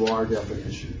DWR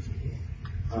definition.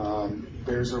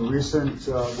 There's a recent,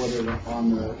 whether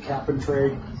on the cap and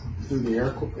trade through the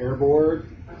air board,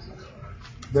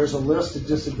 there's a list of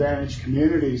disadvantaged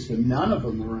communities, but none of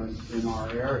them are in our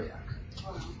area,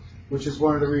 which is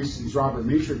one of the reasons Robert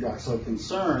Meacher got so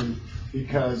concerned,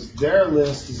 because their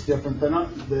list is different than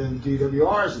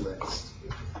DWR's list.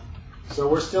 So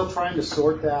we're still trying to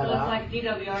sort that Looks out. like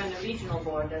DWR and the regional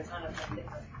board, that's kind of different.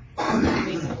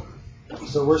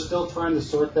 So we're still trying to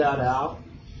sort that out.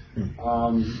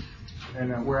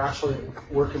 And we're actually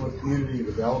working with community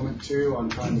development too on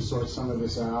trying to sort some of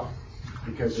this out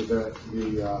because of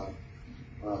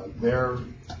their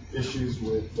issues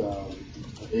with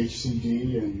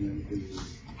HCD and the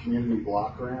community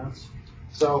block grants.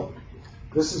 So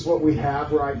this is what we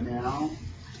have right now.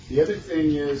 The other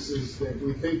thing is that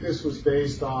we think this was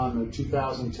based on the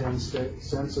 2010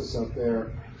 census up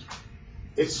there.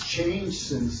 It's changed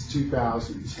since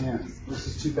 2010. This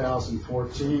is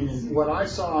 2014, and what I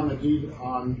saw on the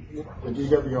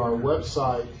DWR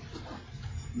website,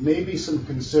 maybe some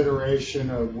consideration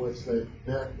of what's the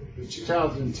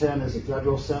 2010 is a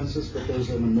federal census, but there's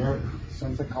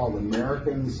something called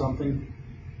American something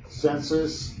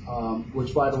census,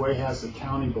 which by the way has the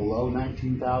county below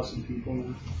 19,000 people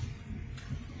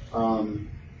now.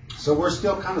 So we're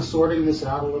still kind of sorting this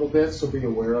out a little bit, so be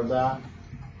aware of that.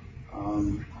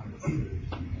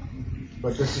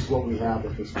 But this is what we have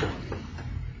at this point.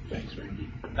 Thanks, Randy.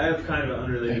 I have kind of an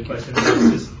unrelated question.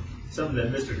 It's just something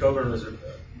that Mr. Coburn was,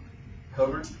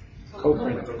 Coburn?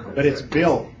 Copeland, but it's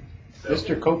Bill.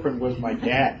 Mr. Copeland was my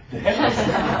dad.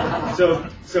 So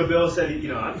Bill said,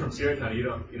 I'm from Sierra County,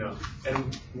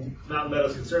 and Mountain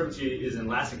Meadows Conservancy is in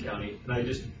Lassen County, and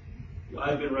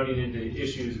I've been running into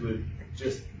issues with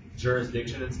just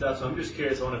jurisdiction and stuff, so I'm just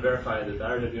curious, I want to verify that the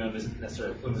IRWM isn't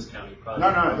necessarily Plymouth County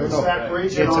project. No, it's that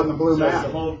region on the blue So it's map.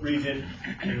 the whole region,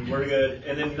 and we're good.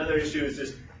 And then another issue is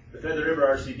just the Feather River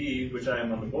RCD, which I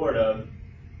am on the board of,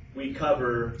 we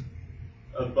cover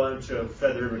a bunch of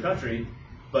Feather River country,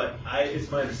 but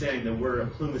it's my understanding that we're a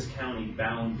Plymouth County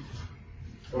bound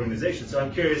organization. So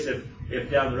I'm curious if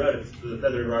down the road, if the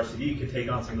Feather River RCD could take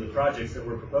on some of the projects that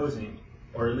we're proposing,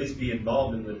 or at least be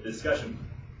involved in the discussion.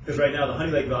 Because right now the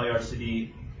Honey Lake Valley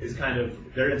RCD is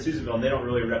they're in Susanville and they don't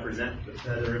really represent the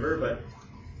Feather River, but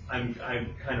I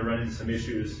kind of run into some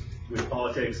issues with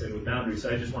politics and with boundaries, so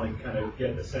I just want to kind of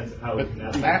get a sense of how we But can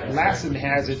navigate that. Lassen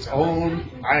has its own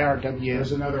IRWM.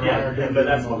 There's another Yeah, IRWM. but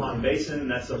that's Bahan Basin,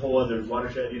 that's a whole other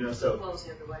watershed, you know, so. Flows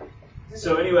the other way.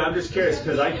 So anyway, I'm just curious,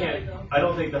 because I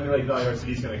don't think the Honey Lake Valley RCD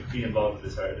is going to be involved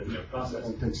with this IRWM process. I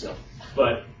don't think so.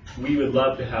 But we would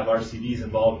love to have RCDs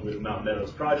involved with Mountain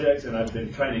Meadows projects, and I've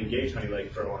been trying to engage Honey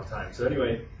Lake for a long time. So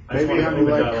anyway, I just Maybe want to Honey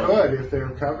open Lake dialogue. could, if they're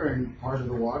covering part of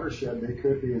the watershed, they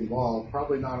could be involved,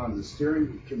 probably not on the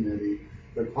steering committee,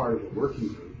 but part of the working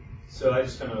group. So I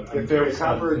just kind of, I'm If they're curious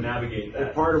how to covered, navigate if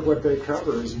that. part of what they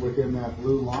cover is within that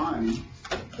blue line,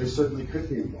 they certainly could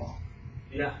be involved.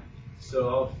 Yeah,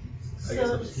 so I guess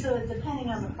I'll just keep. So depending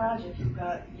on the project, you've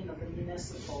got, you know, the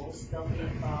municipals, they'll be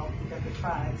involved, you've got the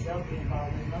tribes, they'll be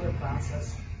involved in another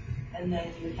process. And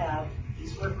then you have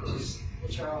these work groups,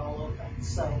 which are all open,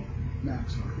 so.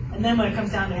 And then when it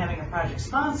comes down to having a project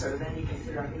sponsor, then you can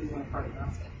figure out who you want to partner up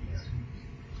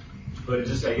with. But it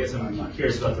just, I guess I'm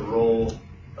curious about the role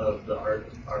of our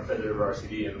federative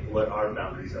RCD and what our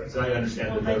boundaries are. So I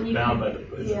understand that they're bound by the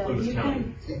Plymouth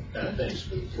County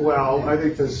thing. Well, I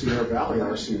think the Sierra Valley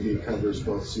RCD covers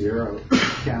both Sierra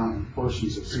County,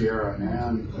 portions of Sierra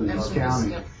and Plymouth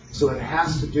County. So it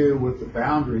has to do with the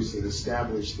boundaries that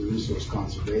establish the resource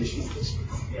conservation district.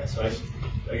 Yeah, so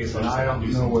I guess And I don't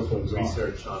know what those are.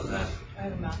 research on that. I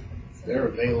have a map. They're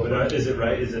available. But is it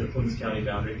right? Is it a Plymouth County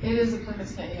boundary? It is a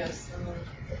Plymouth County, yes.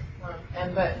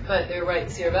 But they're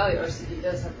right, Sierra Valley RCD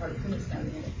does have part of Plymouth County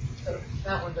in it. So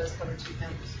that one does cover 2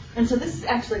 counties. And so this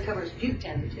actually covers Butte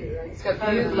County too, right? It's got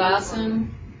Butte,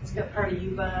 Lassen. It's got part of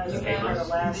Yuba, it's got Yuba, part of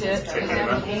Lassen, it's got Pitt.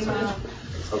 part of Hema.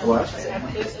 Of what? Does it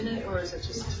have Pitt in it, or is it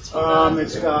just?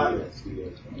 It's got,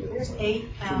 There's 8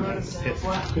 counties. I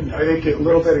think a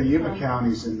little bit of Yuba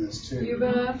County's in this too.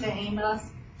 Yuba, Tehama,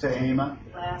 Tehama.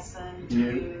 Lassen,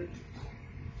 Butte.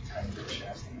 Butte.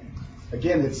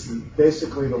 Again, it's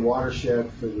basically the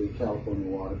watershed for the California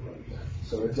Water Project.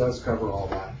 So it does cover all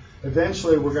that.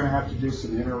 Eventually, we're going to have to do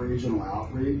some interregional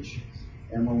outreach.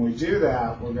 And when we do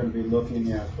that, we're going to be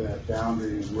looking at that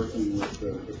boundary and working with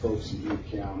the folks in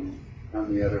Butte County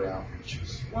on the other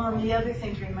outreaches. Well, and the other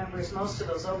thing to remember is most of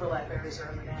those overlap areas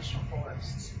are in the national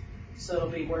forests. So it'll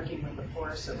be working with the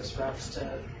Forest Service reps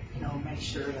to, you know, make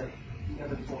sure that the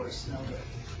other forests know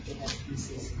that they have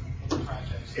pieces in the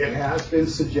project. It has been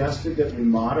suggested that we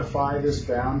modify this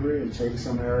boundary and take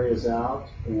some areas out.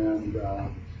 And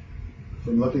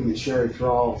from looking at Sherry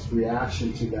Thrall's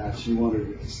reaction to that, she wanted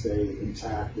it to stay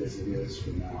intact as it is for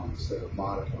now instead of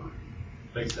modifying.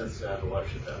 Makes sense to have a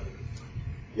watershed boundary.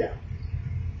 Yeah.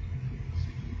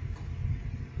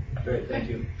 Great, thank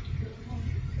you.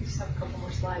 I just have a couple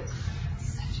more slides.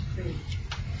 Such a pretty.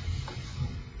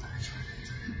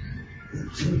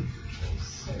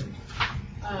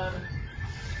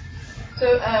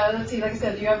 Let's see, like I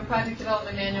said, you have a project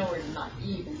development manual. We're not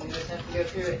even going to attempt to go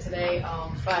through it today,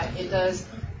 but it does,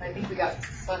 I think we got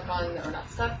stuck on, or not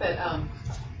stuck, but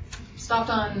stopped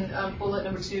on bullet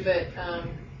number 2, but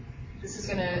this is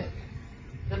going to,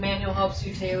 the manual helps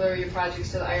you tailor your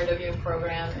projects to the IRWM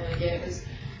program, and again,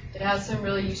 it has some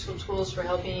really useful tools for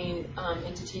helping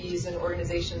entities and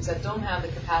organizations that don't have the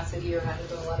capacity or haven't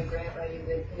done a lot of grant writing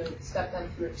to step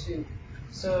them through it too.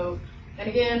 So, and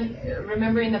again,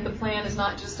 remembering that the plan is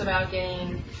not just about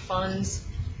getting funds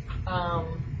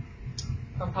from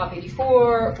Prop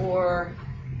 84 or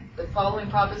the following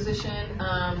proposition,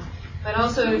 but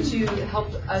also to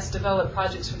help us develop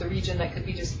projects for the region that could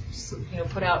be just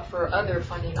put out for other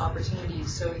funding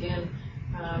opportunities. So again,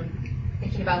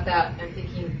 thinking about that and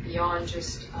thinking beyond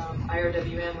just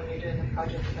IRWM when you're doing the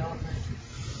project development.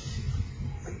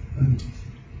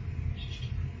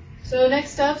 So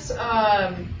next steps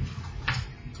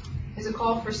is a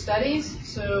call for studies.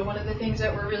 So one of the things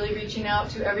that we're really reaching out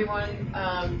to everyone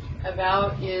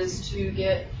about is to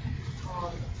get,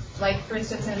 like for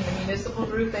instance in the municipal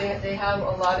group, they have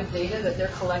a lot of data that they're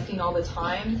collecting all the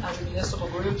time. The municipal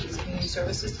group, these community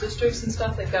services districts and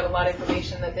stuff, they've got a lot of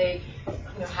information that they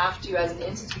have to as an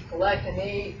entity collect, and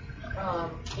they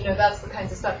that's the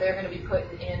kinds of stuff they're going to be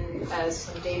putting in as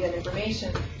some data and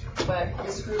information. But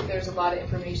this group, there's a lot of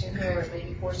information here. It may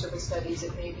be Forest Service studies,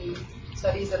 it may be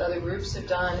studies that other groups have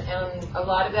done, and a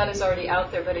lot of that is already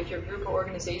out there. But if you're a group or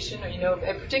organization, or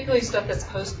and particularly stuff that's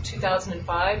post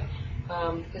 2005,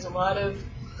 because a lot of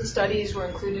the studies were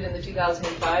included in the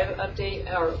 2005 update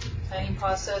or planning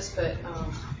process, but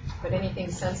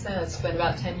anything since then, it's been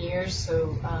about 10 years.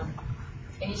 So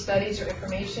any studies or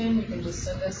information, you can just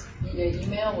send us via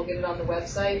email. We'll get it on the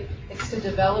website. It's to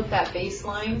develop that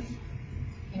baseline,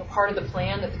 part of the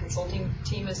plan that the consulting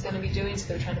team is going to be doing. So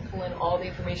they're trying to pull in all the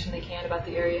information they can about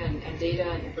the area and data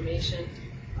and information.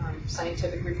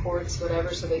 scientific reports,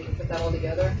 whatever, so they can put that all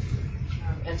together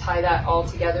and tie that all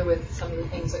together with some of the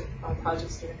things that our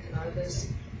projects that are coming out of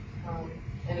this.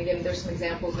 And again, there's some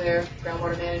examples there: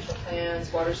 groundwater management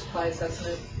plans, water supply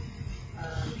assessment,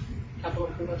 capital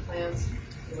improvement plans.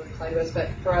 They would apply to us, but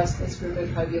for us, this group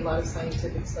would probably be a lot of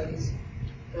scientific studies.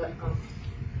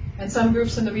 And some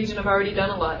groups in the region have already done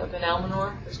a lot. Up in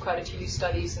Almanor, there's quite a few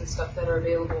studies and stuff that are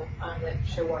available that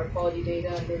show water quality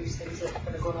data and various things that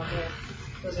are going on there.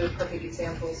 Those are perfect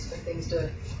examples of things to.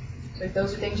 So if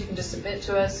those are things you can just submit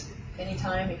to us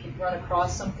anytime. If you run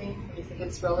across something and you think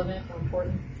it's relevant or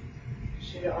important,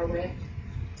 shoot it our way.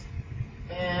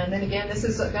 And then again, this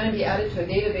is going to be added to a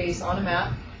database on a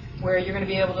map where you're going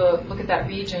to be able to look at that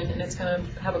region, and it's going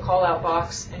to have a call-out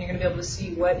box, and you're going to be able to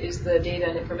see what is the data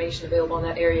and information available in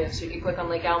that area. So you can click on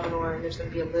Lake Almanor, and there's going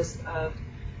to be a list of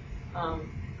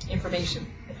information.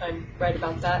 If I'm right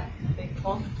about that, I think,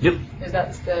 Paul? Yep. Because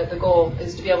that's the goal,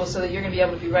 is to be able, so that you're going to be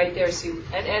able to be right there, see,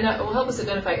 and it will help us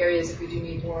identify areas if we do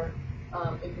need more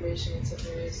information in some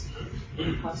areas,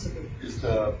 possibly. Is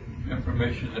the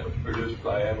information that was produced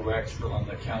by AdWac still on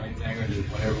the county thing, or did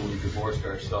whenever we divorced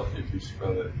ourselves, did you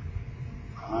scrub it?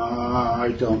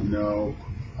 I don't know.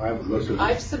 I haven't looked at it.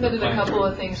 I've submitted a couple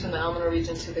of things from the Almanor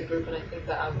region to the group, and I think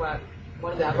the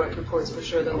one of the AdWac reports for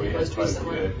sure, the most recent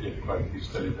one. We had quite a few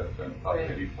studies up there, about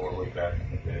 84 way back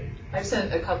in the day. I've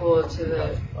sent a couple to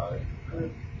the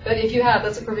group. But if you have,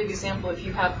 that's a perfect example. If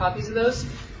you have copies of those,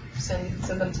 send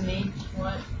them to me if you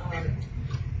want.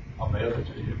 I'll mail it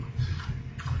to you.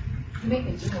 You make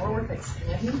me do more work like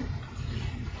scanning.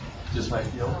 Just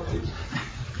like the old days.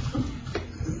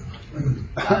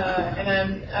 And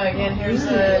then again, here's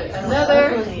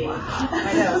another.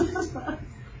 I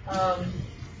know.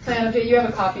 Plan update. You have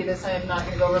a copy of this. I am not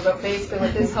going to go over, but basically,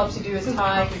 what this helps you do is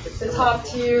tie. The top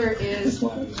tier is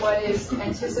what is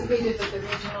anticipated that the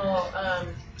regional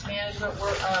management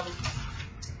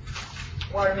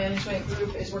water management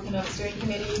group is working on a steering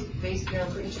committee based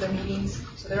for each of their meetings.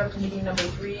 So they're up to meeting number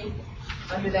 3.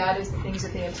 Under that is the things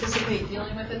that they anticipate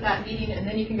dealing with at that meeting, and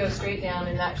then you can go straight down,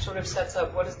 and that sort of sets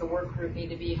up what does the work group need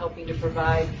to be helping to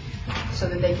provide so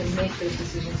that they can make those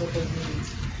decisions at those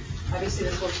meetings. Obviously,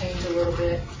 this will change a little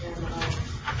bit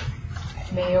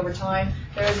and may over time.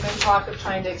 There has been talk of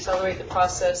trying to accelerate the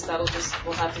process.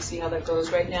 We'll have to see how that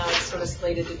goes. Right now, it's sort of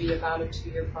slated to be about a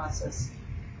 2-year process.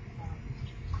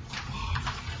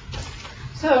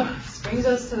 So this brings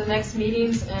us to the next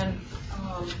meetings and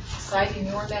deciding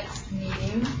your next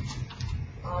meeting.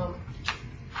 The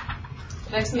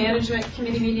next management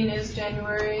committee meeting is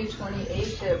January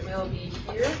 28th. It will be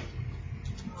here.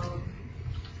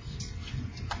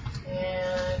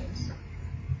 And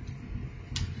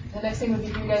the next thing would be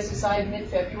for you guys to decide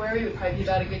mid-February. Would probably be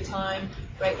about a good time.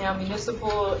 Right now,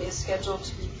 municipal is scheduled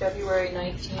to be February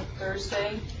 19th,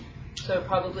 Thursday. So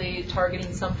probably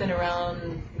targeting something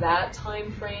around that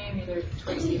time frame, either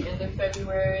towards the end of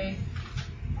February.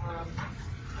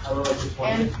 How about the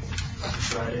 20th?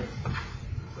 Friday.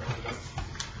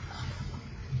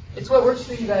 It's what works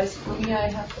for you guys. For me,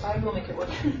 I will make it work.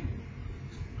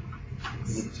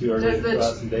 Too early to throw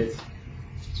out some dates.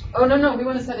 Oh, no, we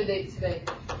want to set a date today.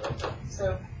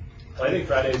 So. Well, I think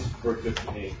Fridays work good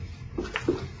for me.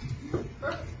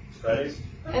 Fridays?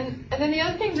 And then the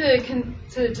other thing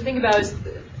to think about is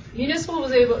municipal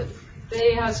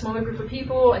they have a smaller group of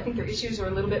people. I think their issues are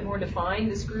a little bit more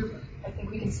defined. This group, I think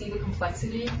we can see the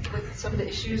complexity with some of the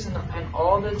issues and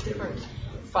all the different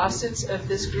facets of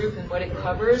this group and what it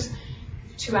covers.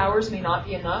 2 hours may not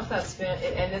be enough.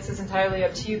 And this is entirely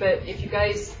up to you. But if you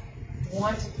guys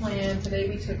want to plan, today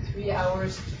we took 3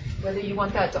 hours. Whether you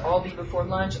want that to all be before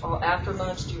lunch, all after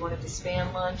lunch, do you want it to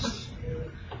span lunch?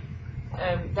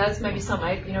 That's maybe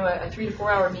something. A 3 to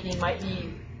 4 hour meeting might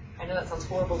be. I know that sounds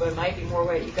horrible, but it might be more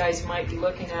what you guys might be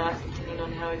looking at, depending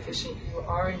on how efficient you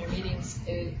are in your meetings.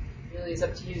 It really is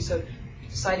up to you. So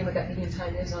deciding what that meeting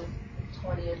time is on the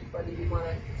 20th, whether you want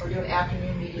to, or do an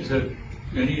afternoon meeting. Is there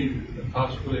any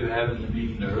possibility of having the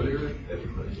meeting earlier?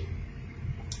 Everybody?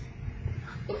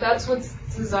 If that's what's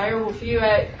desirable for you,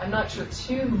 I'm not sure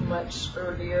too much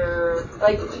earlier.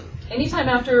 Like anytime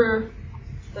after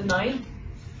the 9th.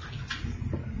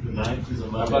 The 9th is a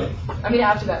Monday. I mean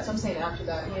after that. So I'm saying after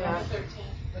that. Yeah.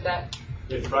 With that.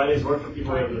 If Fridays work for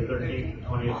people, we have the 13th,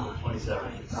 20th, or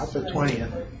 27th. Not the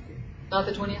 20th. Not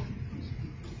the 20th.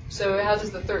 So how does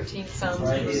the 13th sound?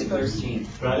 Friday the 13th.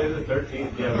 Friday the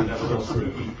 13th. Yeah, we have a little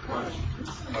spooky lunch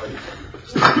party.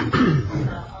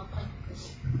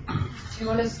 Do you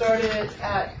want to start it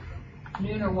at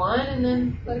noon or 1 and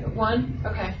then let it go 1?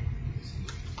 Okay.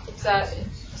 Is that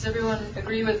Does everyone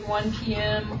agree with 1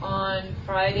 p.m. on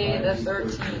Friday the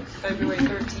 13th, February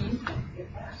 13th?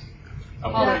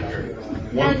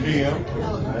 1 p.m.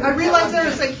 I realize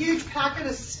there's a huge packet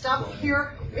of stuff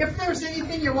here. If there's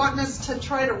anything you're wanting us to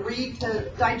try to read,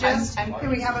 to digest, can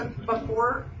we have it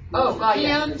before? Oh, God,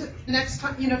 yeah. And next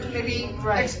time, to maybe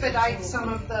expedite some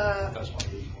of the...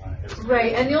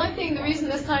 Right, and the only thing, the reason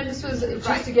this time this was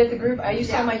just to get the group, I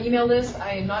used to have my email list.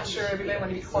 I am not sure everybody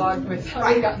want to be clogged with,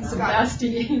 I've gotten some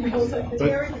nasty emails.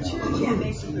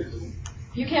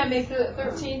 You can't make the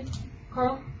 13th,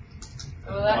 Carl?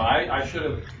 No, I should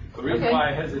have, the reason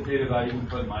why I hesitated about even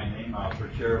putting my name out for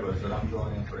chair was that I'm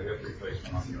going in for a hip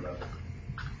replacement on the 11th.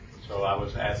 So I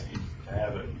was asking to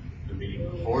have it, the meeting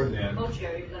before then,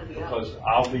 because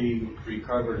I'll be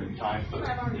recovered in time for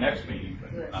the next meeting,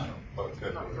 but not for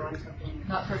February.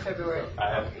 Not for February.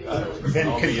 I'll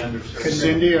be under certain.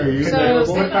 Cindy, are you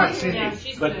available? What about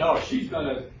Cindy? But no, she's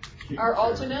gonna. Our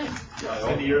alternate?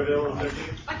 Cindy, you're available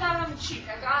 13th? I got it on the cheek,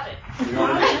 I got it.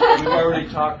 We've already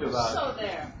talked about. So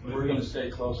there. We're gonna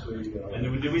stay closely.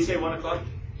 And did we say 1 o'clock?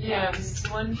 Yeah, it's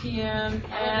 1 p.m.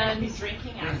 and. Be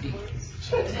drinking afterwards.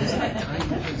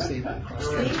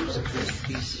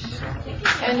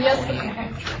 And yes.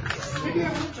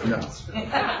 No.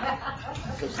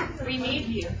 We need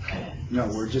you. No,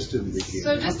 we're just in the beginning.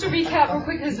 So just to recap real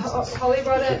quick, because Holly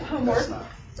brought up homework.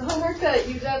 The homework that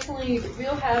you definitely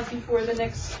will have before the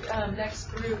next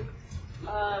group,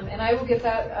 and I will get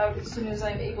that out as soon as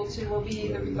I'm able to, will be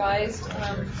the revised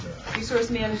resource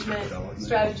management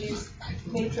strategies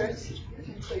matrix.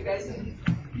 So you guys can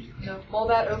mull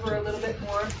that over a little bit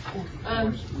more.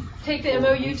 Take the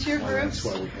MOU to your groups,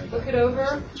 look it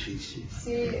over,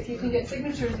 see if you can get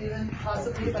signatures even,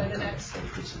 possibly by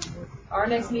our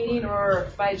next meeting or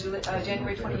by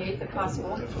January 28th if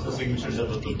possible. So signatures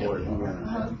of the board.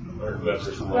 Or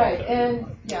whoever's. Right, and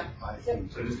yeah. So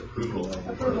just approval.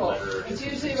 Approval. It's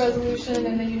usually a resolution,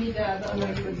 and then you need to have the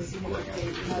MOU with the signature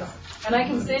page. And I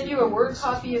can send you a Word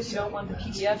copy if you don't want the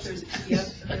PDF. There's a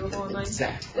PDF available online.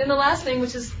 Then the last thing,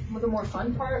 which is the more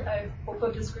fun part, I hope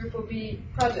of this group, will be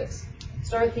projects.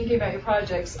 Start thinking about your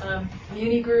projects. The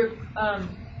Uni group,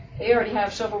 they already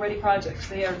have shovel-ready projects.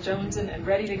 They are jonesing and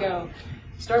ready to go.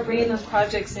 Start bringing those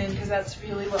projects in, because that's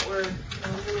really what we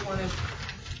really want to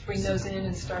bring those in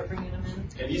and start bringing them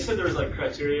in. And you said there was like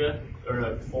criteria or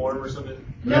a form or something?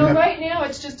 No, right now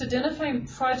it's just identifying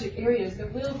project areas. There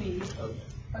will be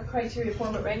a criteria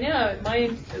form, but right now my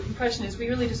impression is we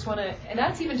really just want to, and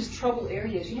that's even just trouble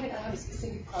areas. You might not have a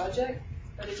specific project,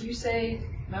 but if you say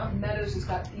Mountain Meadows has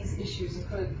got these issues, and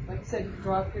could, like I said, you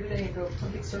draw up here today and go to a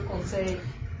big circle and say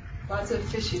lots of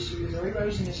fish issues or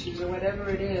erosion issues or whatever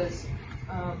it is,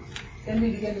 then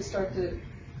we begin to start to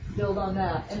build on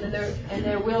that. And then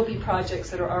there will be projects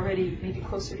that are already maybe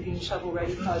closer to being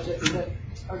shovel-ready projects that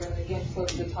are going to, again, float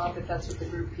to the top if that's what the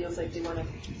group feels like they want to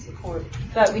support.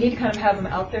 But we need to kind of have them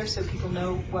out there so people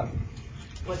know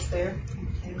what's there.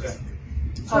 Okay.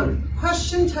 So,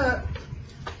 question to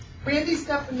Randy's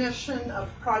definition of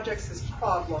projects is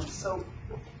problems. So,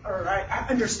 or I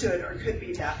understood, or could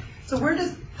be that. So where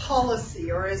does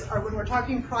policy, or when we're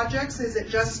talking projects, is it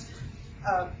just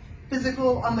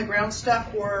physical on the ground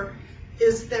stuff, or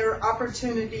is there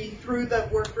opportunity through the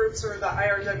work groups or the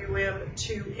IRWM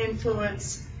to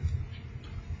influence,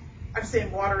 I'm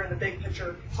saying water in the big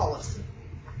picture, policy?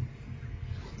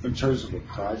 In terms of a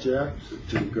project,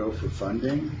 to go for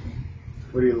funding?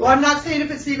 What do you like? Well, I'm not saying if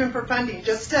it's even for funding,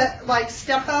 just to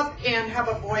step up and have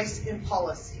a voice in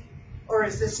policy. Or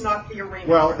is this not the arena?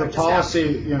 Well, the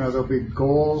policy, there'll be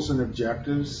goals and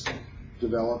objectives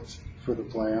developed for the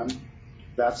plan.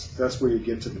 That's where you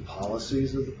get to the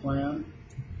policies of the plan.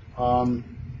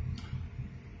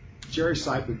 Jerry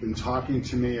Sipe had been talking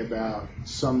to me about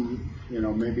some,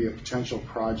 maybe a potential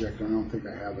project. I don't think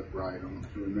I have it right. I don't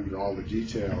remember all the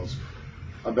details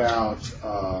about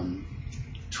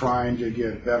trying to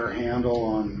get a better handle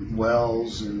on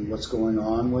wells and what's going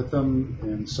on with them.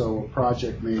 And so a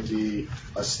project may be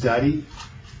a study.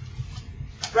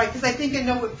 Right, because I think I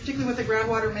know, particularly with the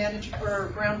groundwater management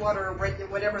or groundwater,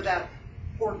 whatever that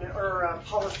ordinance or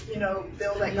policy,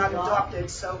 bill that got adopted.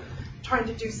 So trying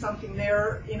to do something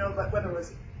there, but whether it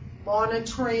was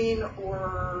monitoring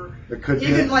or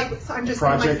even I'm just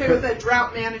saying with the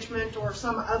drought management or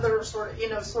some other sort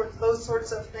of, those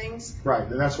sorts of things. Right,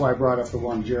 and that's why I brought up the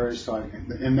one Jerry's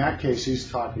talking. In that case,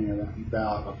 he's talking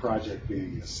about a project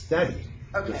being a study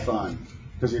to fund,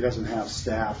 because he doesn't have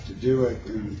staff to do it.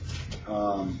 And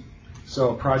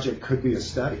so a project could be a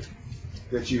study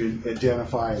that you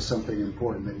identify as something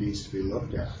important that needs to be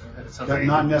looked at.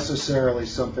 Not necessarily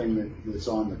something that's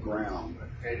on the ground.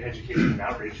 education and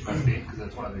outreach must be, because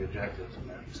that's one of the objectives of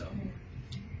that, so.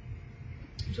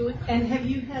 Julie? And have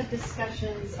you had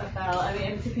discussions about, I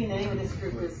mean, I'm thinking the name of this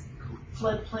group is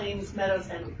Floodplains, Meadows,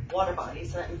 and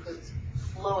Waterbodies, so that includes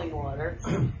flowing water,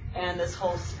 and this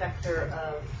whole specter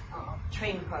of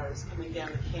train cars coming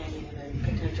down the canyon and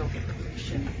potential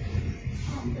pollution.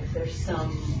 If there's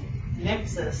some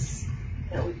nexus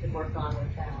that we could work on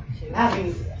with that too,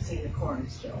 having seen the corn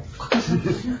still.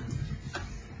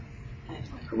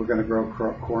 We're gonna grow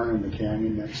corn in the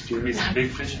canyon next year. Be some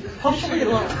big fish. Hopefully it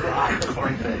won't dry.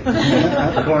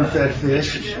 Corn-fed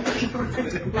fish.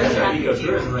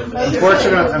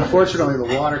 Unfortunately, the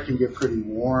water can get pretty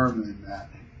warm in that.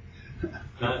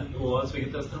 Well, once we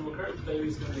get those thermal currents, maybe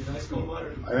it's going to be nice cold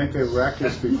water. I think the wreck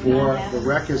is before, the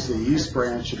wreck is the East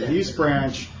Branch. The East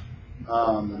Branch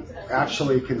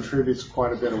actually contributes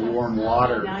quite a bit of warm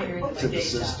water to the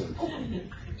system.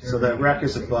 So that wreck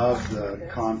is above the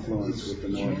confluence with the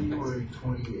north. January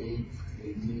 28th, a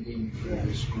meeting for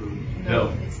this group.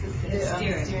 No. It's the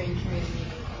steering committee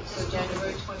meeting. So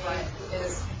January 28th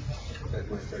is.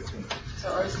 So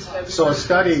ours is February. So a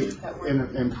study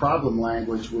in problem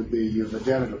language would be you've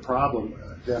identified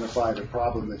a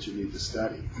problem that you need to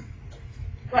study.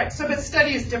 Right, so but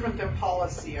study is different than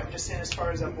policy. I'm just saying as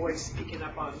far as a voice speaking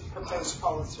up on proposed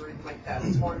policy or anything like that.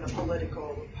 It's more in the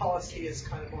political, policy is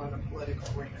kind of more in the political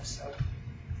arena, so.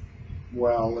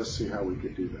 Well, let's see how we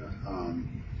could do that.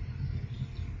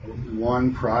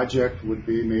 One project would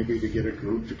be maybe to get a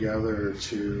group together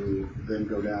to then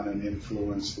go down and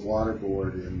influence the water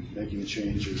board in making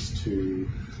changes to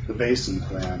the basin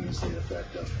plan as they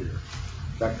affect up here.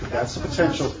 That's a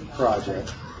potential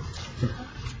project.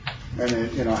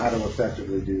 And you know how to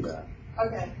effectively do that.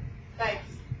 Okay, thanks.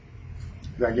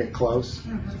 Did I get close?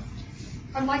 Mm-hmm.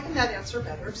 I'm liking that answer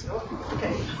better, so,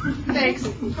 okay, thanks.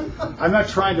 I'm not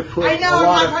trying to put I know, a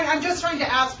lot I'm just trying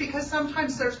to ask because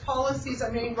sometimes there's policies, I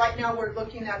mean, right now we're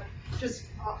looking at just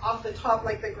off the top,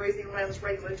 like the grazing lands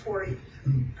regulatory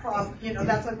problem, you know,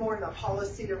 that's more in the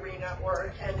policy arena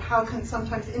and how can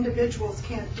sometimes individuals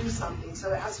can't do something,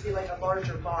 so it has to be like a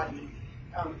larger body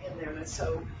in there, and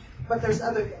so, but there's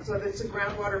other things, whether it's a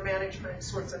groundwater management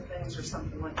sorts of things or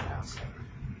something like that, so.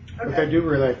 Look, I do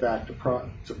relate back to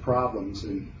problems,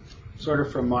 and sort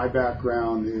of from my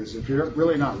background is if you're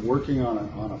really not working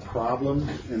on a problem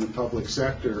in the public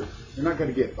sector, you're not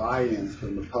going to get buy-in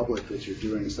from the public that you're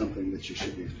doing something that you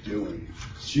should be doing.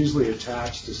 It's usually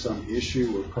attached to some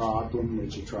issue or problem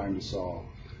that you're trying to solve.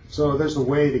 So there's a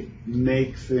way to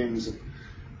make things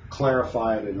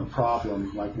clarified in a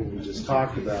problem like what we just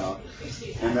talked about,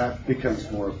 and that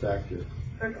becomes more effective.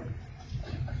 Okay.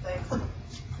 Thanks.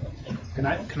 Can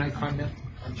I comment?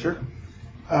 Sure.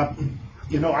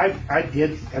 You know, I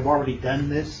have already done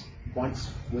this once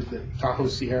with the Tahoe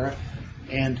Sierra,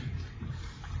 and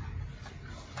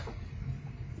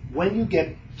when you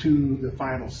get to the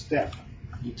final step,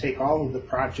 you take all of the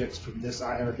projects from this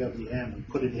IRWM and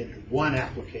put it into one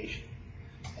application,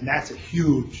 and that's a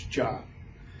huge job.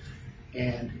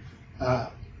 And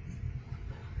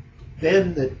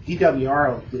then the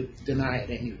DWR will deny it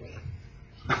anyway.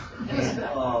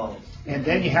 And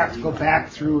then you have to go back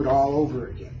through it all over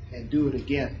again and do it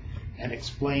again and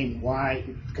explain why,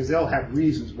 because they'll have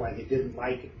reasons why they didn't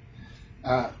like it.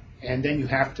 And then you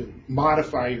have to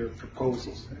modify your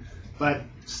proposals. But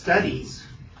studies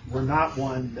were not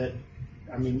one that,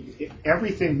 I mean,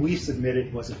 everything we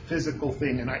submitted was a physical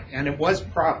thing, and it was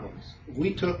problems.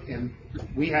 We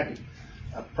had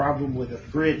a problem with a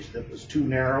bridge that was too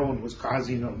narrow and was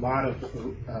causing a lot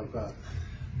of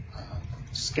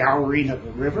scouring of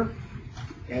the river,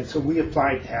 and so we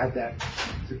applied to have that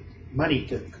money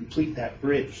to complete that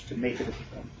bridge to make it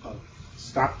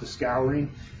stop the scouring,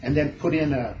 and then put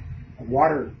in a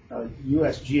water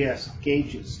USGS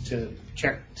gauges to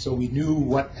check so we knew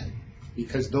what,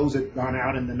 because those had gone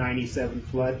out in the 97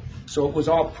 flood. So it was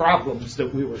all problems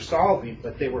that we were solving,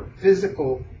 but they were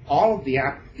physical. All of the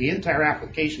entire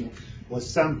application was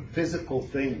some physical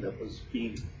thing that was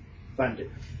being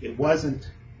funded. It wasn't,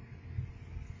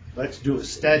 let's do a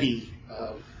study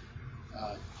of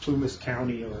Plumas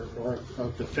County or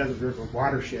of the Feather River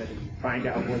watershed and find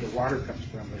out where the water comes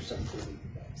from or something.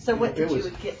 So what did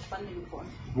you get funding for?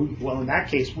 Well, in that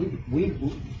case,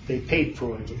 they paid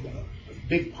for a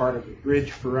big part of the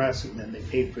bridge for us, and then they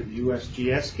paid for the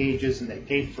USGS gauges, and they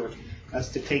paid for us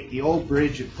to take the old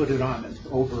bridge and put it on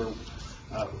over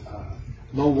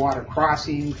low water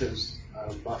crossing because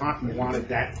Bahama wanted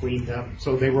that cleaned up.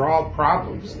 So they were all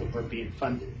problems that were being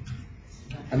funded.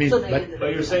 I mean,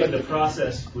 but you're saying the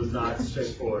process was not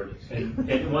straightforward,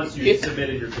 and once you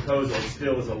submitted your proposal, it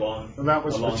still was a long. Well, that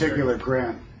was a particular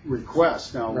grant.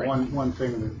 request. Now, Right. one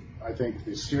thing that I think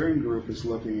the steering group is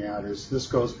looking at is this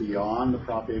goes beyond the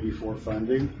Prop 84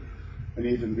 funding and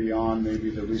even beyond maybe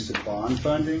the recent bond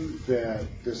funding, that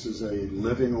this is a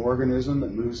living organism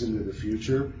that moves into the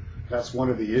future. That's one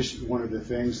of the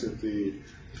things that the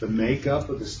makeup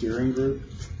of the steering group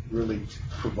really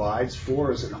provides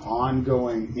for, is an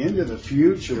ongoing into the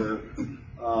future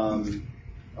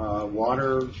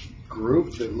water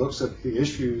group that looks at the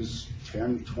issues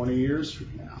 10, 20 years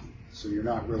from now. So you're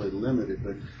not really limited,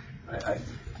 but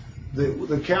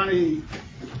the county,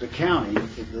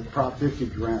 the Prop 50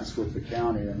 grants with the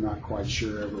county, I'm not quite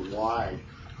sure ever why,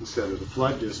 instead of the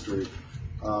flood district,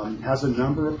 has a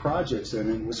number of projects, and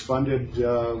it was funded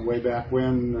way back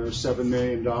when. There's $7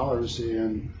 million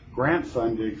in grant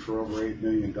funding for over $8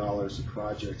 million of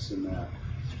projects in that.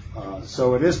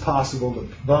 So it is possible to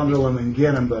bundle them and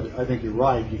get them, but I think you're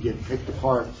right. You get picked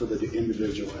apart for the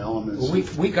individual elements. Well,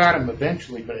 we got them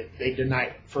eventually, but they denied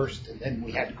it first, and then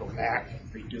we had to go back and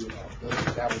redo it all.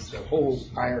 That was the whole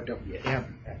IRWM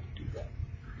had to do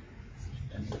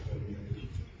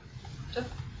that.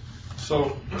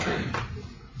 So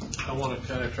I want to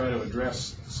kind of try to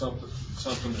address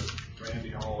something that Randy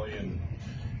Hawley and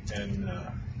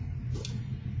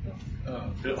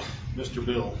Mr.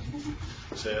 Bill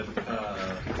said.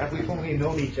 We've only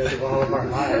known each other all of our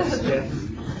lives, Jeff.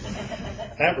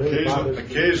 That really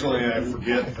Occasionally I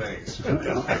forget things.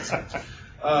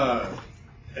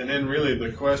 And then really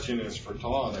the question is for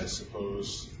Todd, I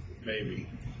suppose, maybe.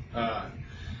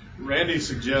 Randy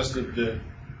suggested that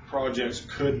projects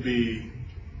could be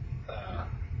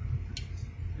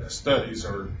studies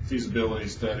or feasibility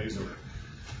studies, or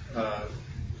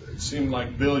it seemed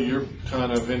like, Bill, you're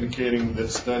kind of indicating that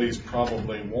studies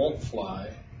probably won't fly.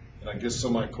 And I guess so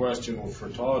my question for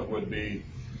Todd would be,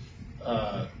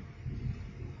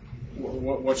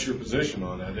 what's your position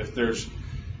on that? If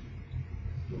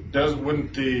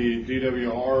wouldn't the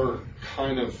DWR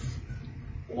kind of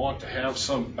want to have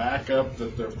some backup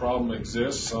that their problem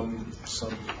exists? I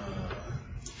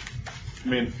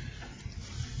mean,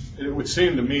 it would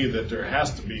seem to me that there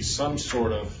has to be some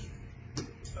sort of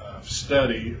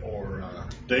study or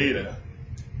data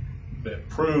that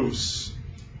proves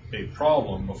a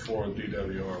problem before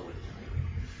DWR would.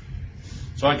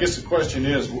 So I guess the question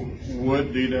is,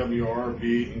 would DWR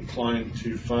be inclined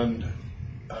to fund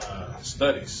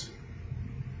studies?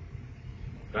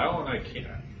 That one I can't.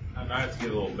 I might have to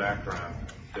give a little background,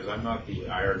 because I'm not the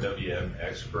IRWM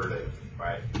expert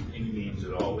by any means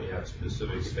at all. We have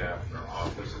specific staff in our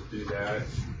office that do that.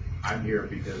 I'm here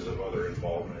because of other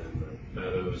involvement in the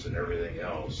Meadows and everything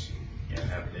else, and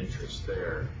have an interest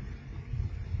there.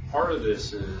 Part of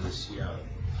this is,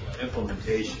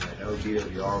 implementation. I know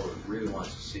DWR really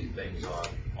wants to see things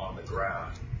on the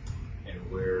ground, and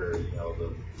where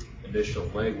the initial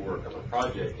legwork of a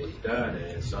project is done, and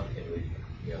it's something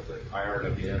the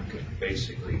IRWM can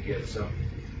basically get some,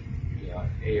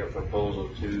 a proposal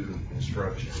to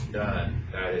construction done.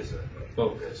 That is a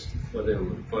focus. Whether it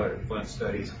would fund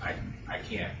studies, I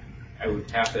can't. I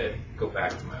would have to go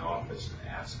back to my office and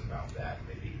ask about that.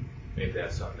 Maybe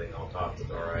that's something I'll talk with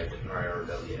our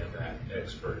IRWM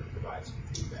expert and provide some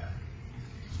feedback.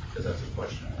 Because that's a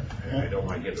question. I don't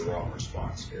want to give the wrong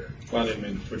response here.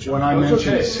 When I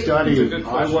mentioned study,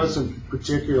 I wasn't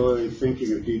particularly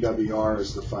thinking of DWR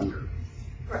as the funder.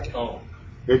 Right. Oh.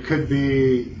 It could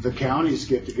be the counties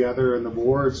get together and the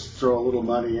boards throw a little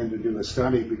money in to do a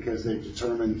study because they've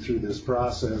determined through this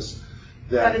process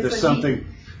that there's something,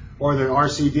 or the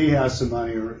RCD has some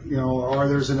money, or or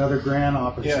there's another grant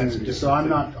opportunity. Yeah, so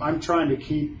I'm trying to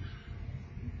keep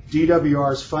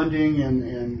DWR's funding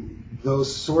and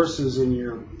those sources in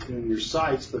your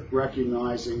sites, but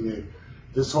recognizing that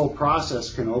this whole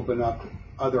process can open up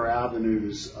other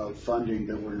avenues of funding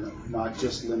that were not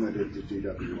just limited to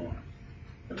DWR.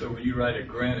 So when you write a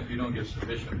grant, if you don't give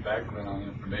sufficient background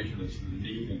information as to the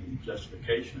need and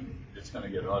justification, it's going to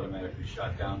get automatically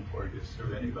shot down before it gets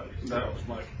through anybody. So that was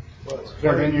my. Well,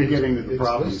 then you're getting to the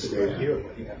problem statement.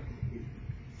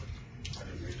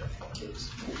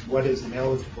 What is an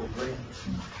eligible grant?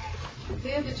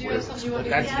 Dan, did you have something you wanted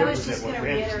to I was just going to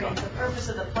reiterate, the purpose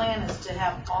of the plan is to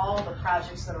have all the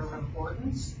projects that are of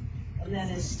importance, and then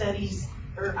as studies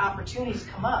or opportunities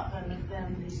come up, and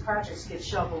then these projects get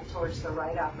shoveled towards the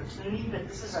right opportunity. But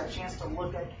this is our chance to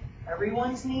look at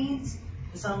everyone's needs.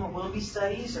 Some will be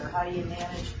studies, or how do you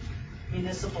manage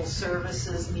municipal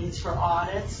services needs for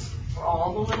audits for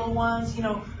all the little ones,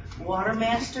 water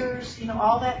masters,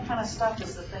 all that kind of stuff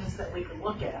is the things that we can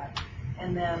look at.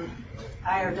 And then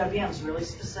IRWM is really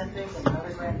specific, and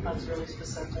other grant funds really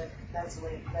specific. That's the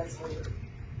way.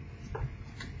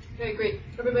 Okay, great.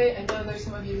 Everybody, I know there's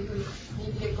some of you who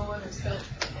need to get going or spent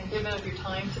and given up your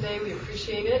time today. We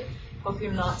appreciate it. Hope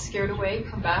you're not scared away.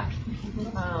 Come back.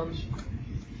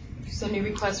 Send me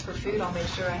requests for food. I'll make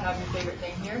sure I have your favorite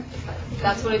thing here. If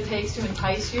that's what it takes to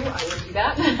entice you, I will do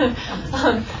that.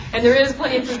 And there is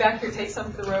plenty of food back here. Take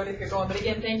some to the road if you're going. But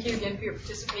again, thank you again for your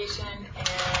participation, and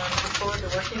look forward to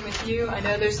working with you. I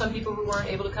know there's some people who weren't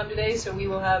able to come today, so we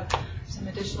will have some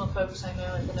additional folks, I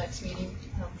know, at the next meeting,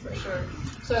 for sure.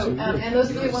 So, and those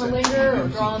of you who want to linger or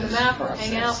draw on the map or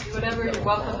hang out, do whatever, you're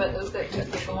welcome, but those that need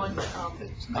to get going, That's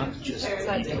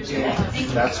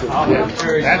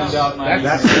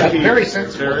very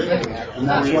sensible. And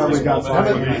that's why we got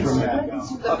buy-in from that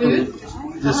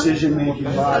decision-making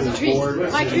body.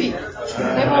 My treat.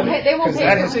 They won't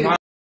pay for food.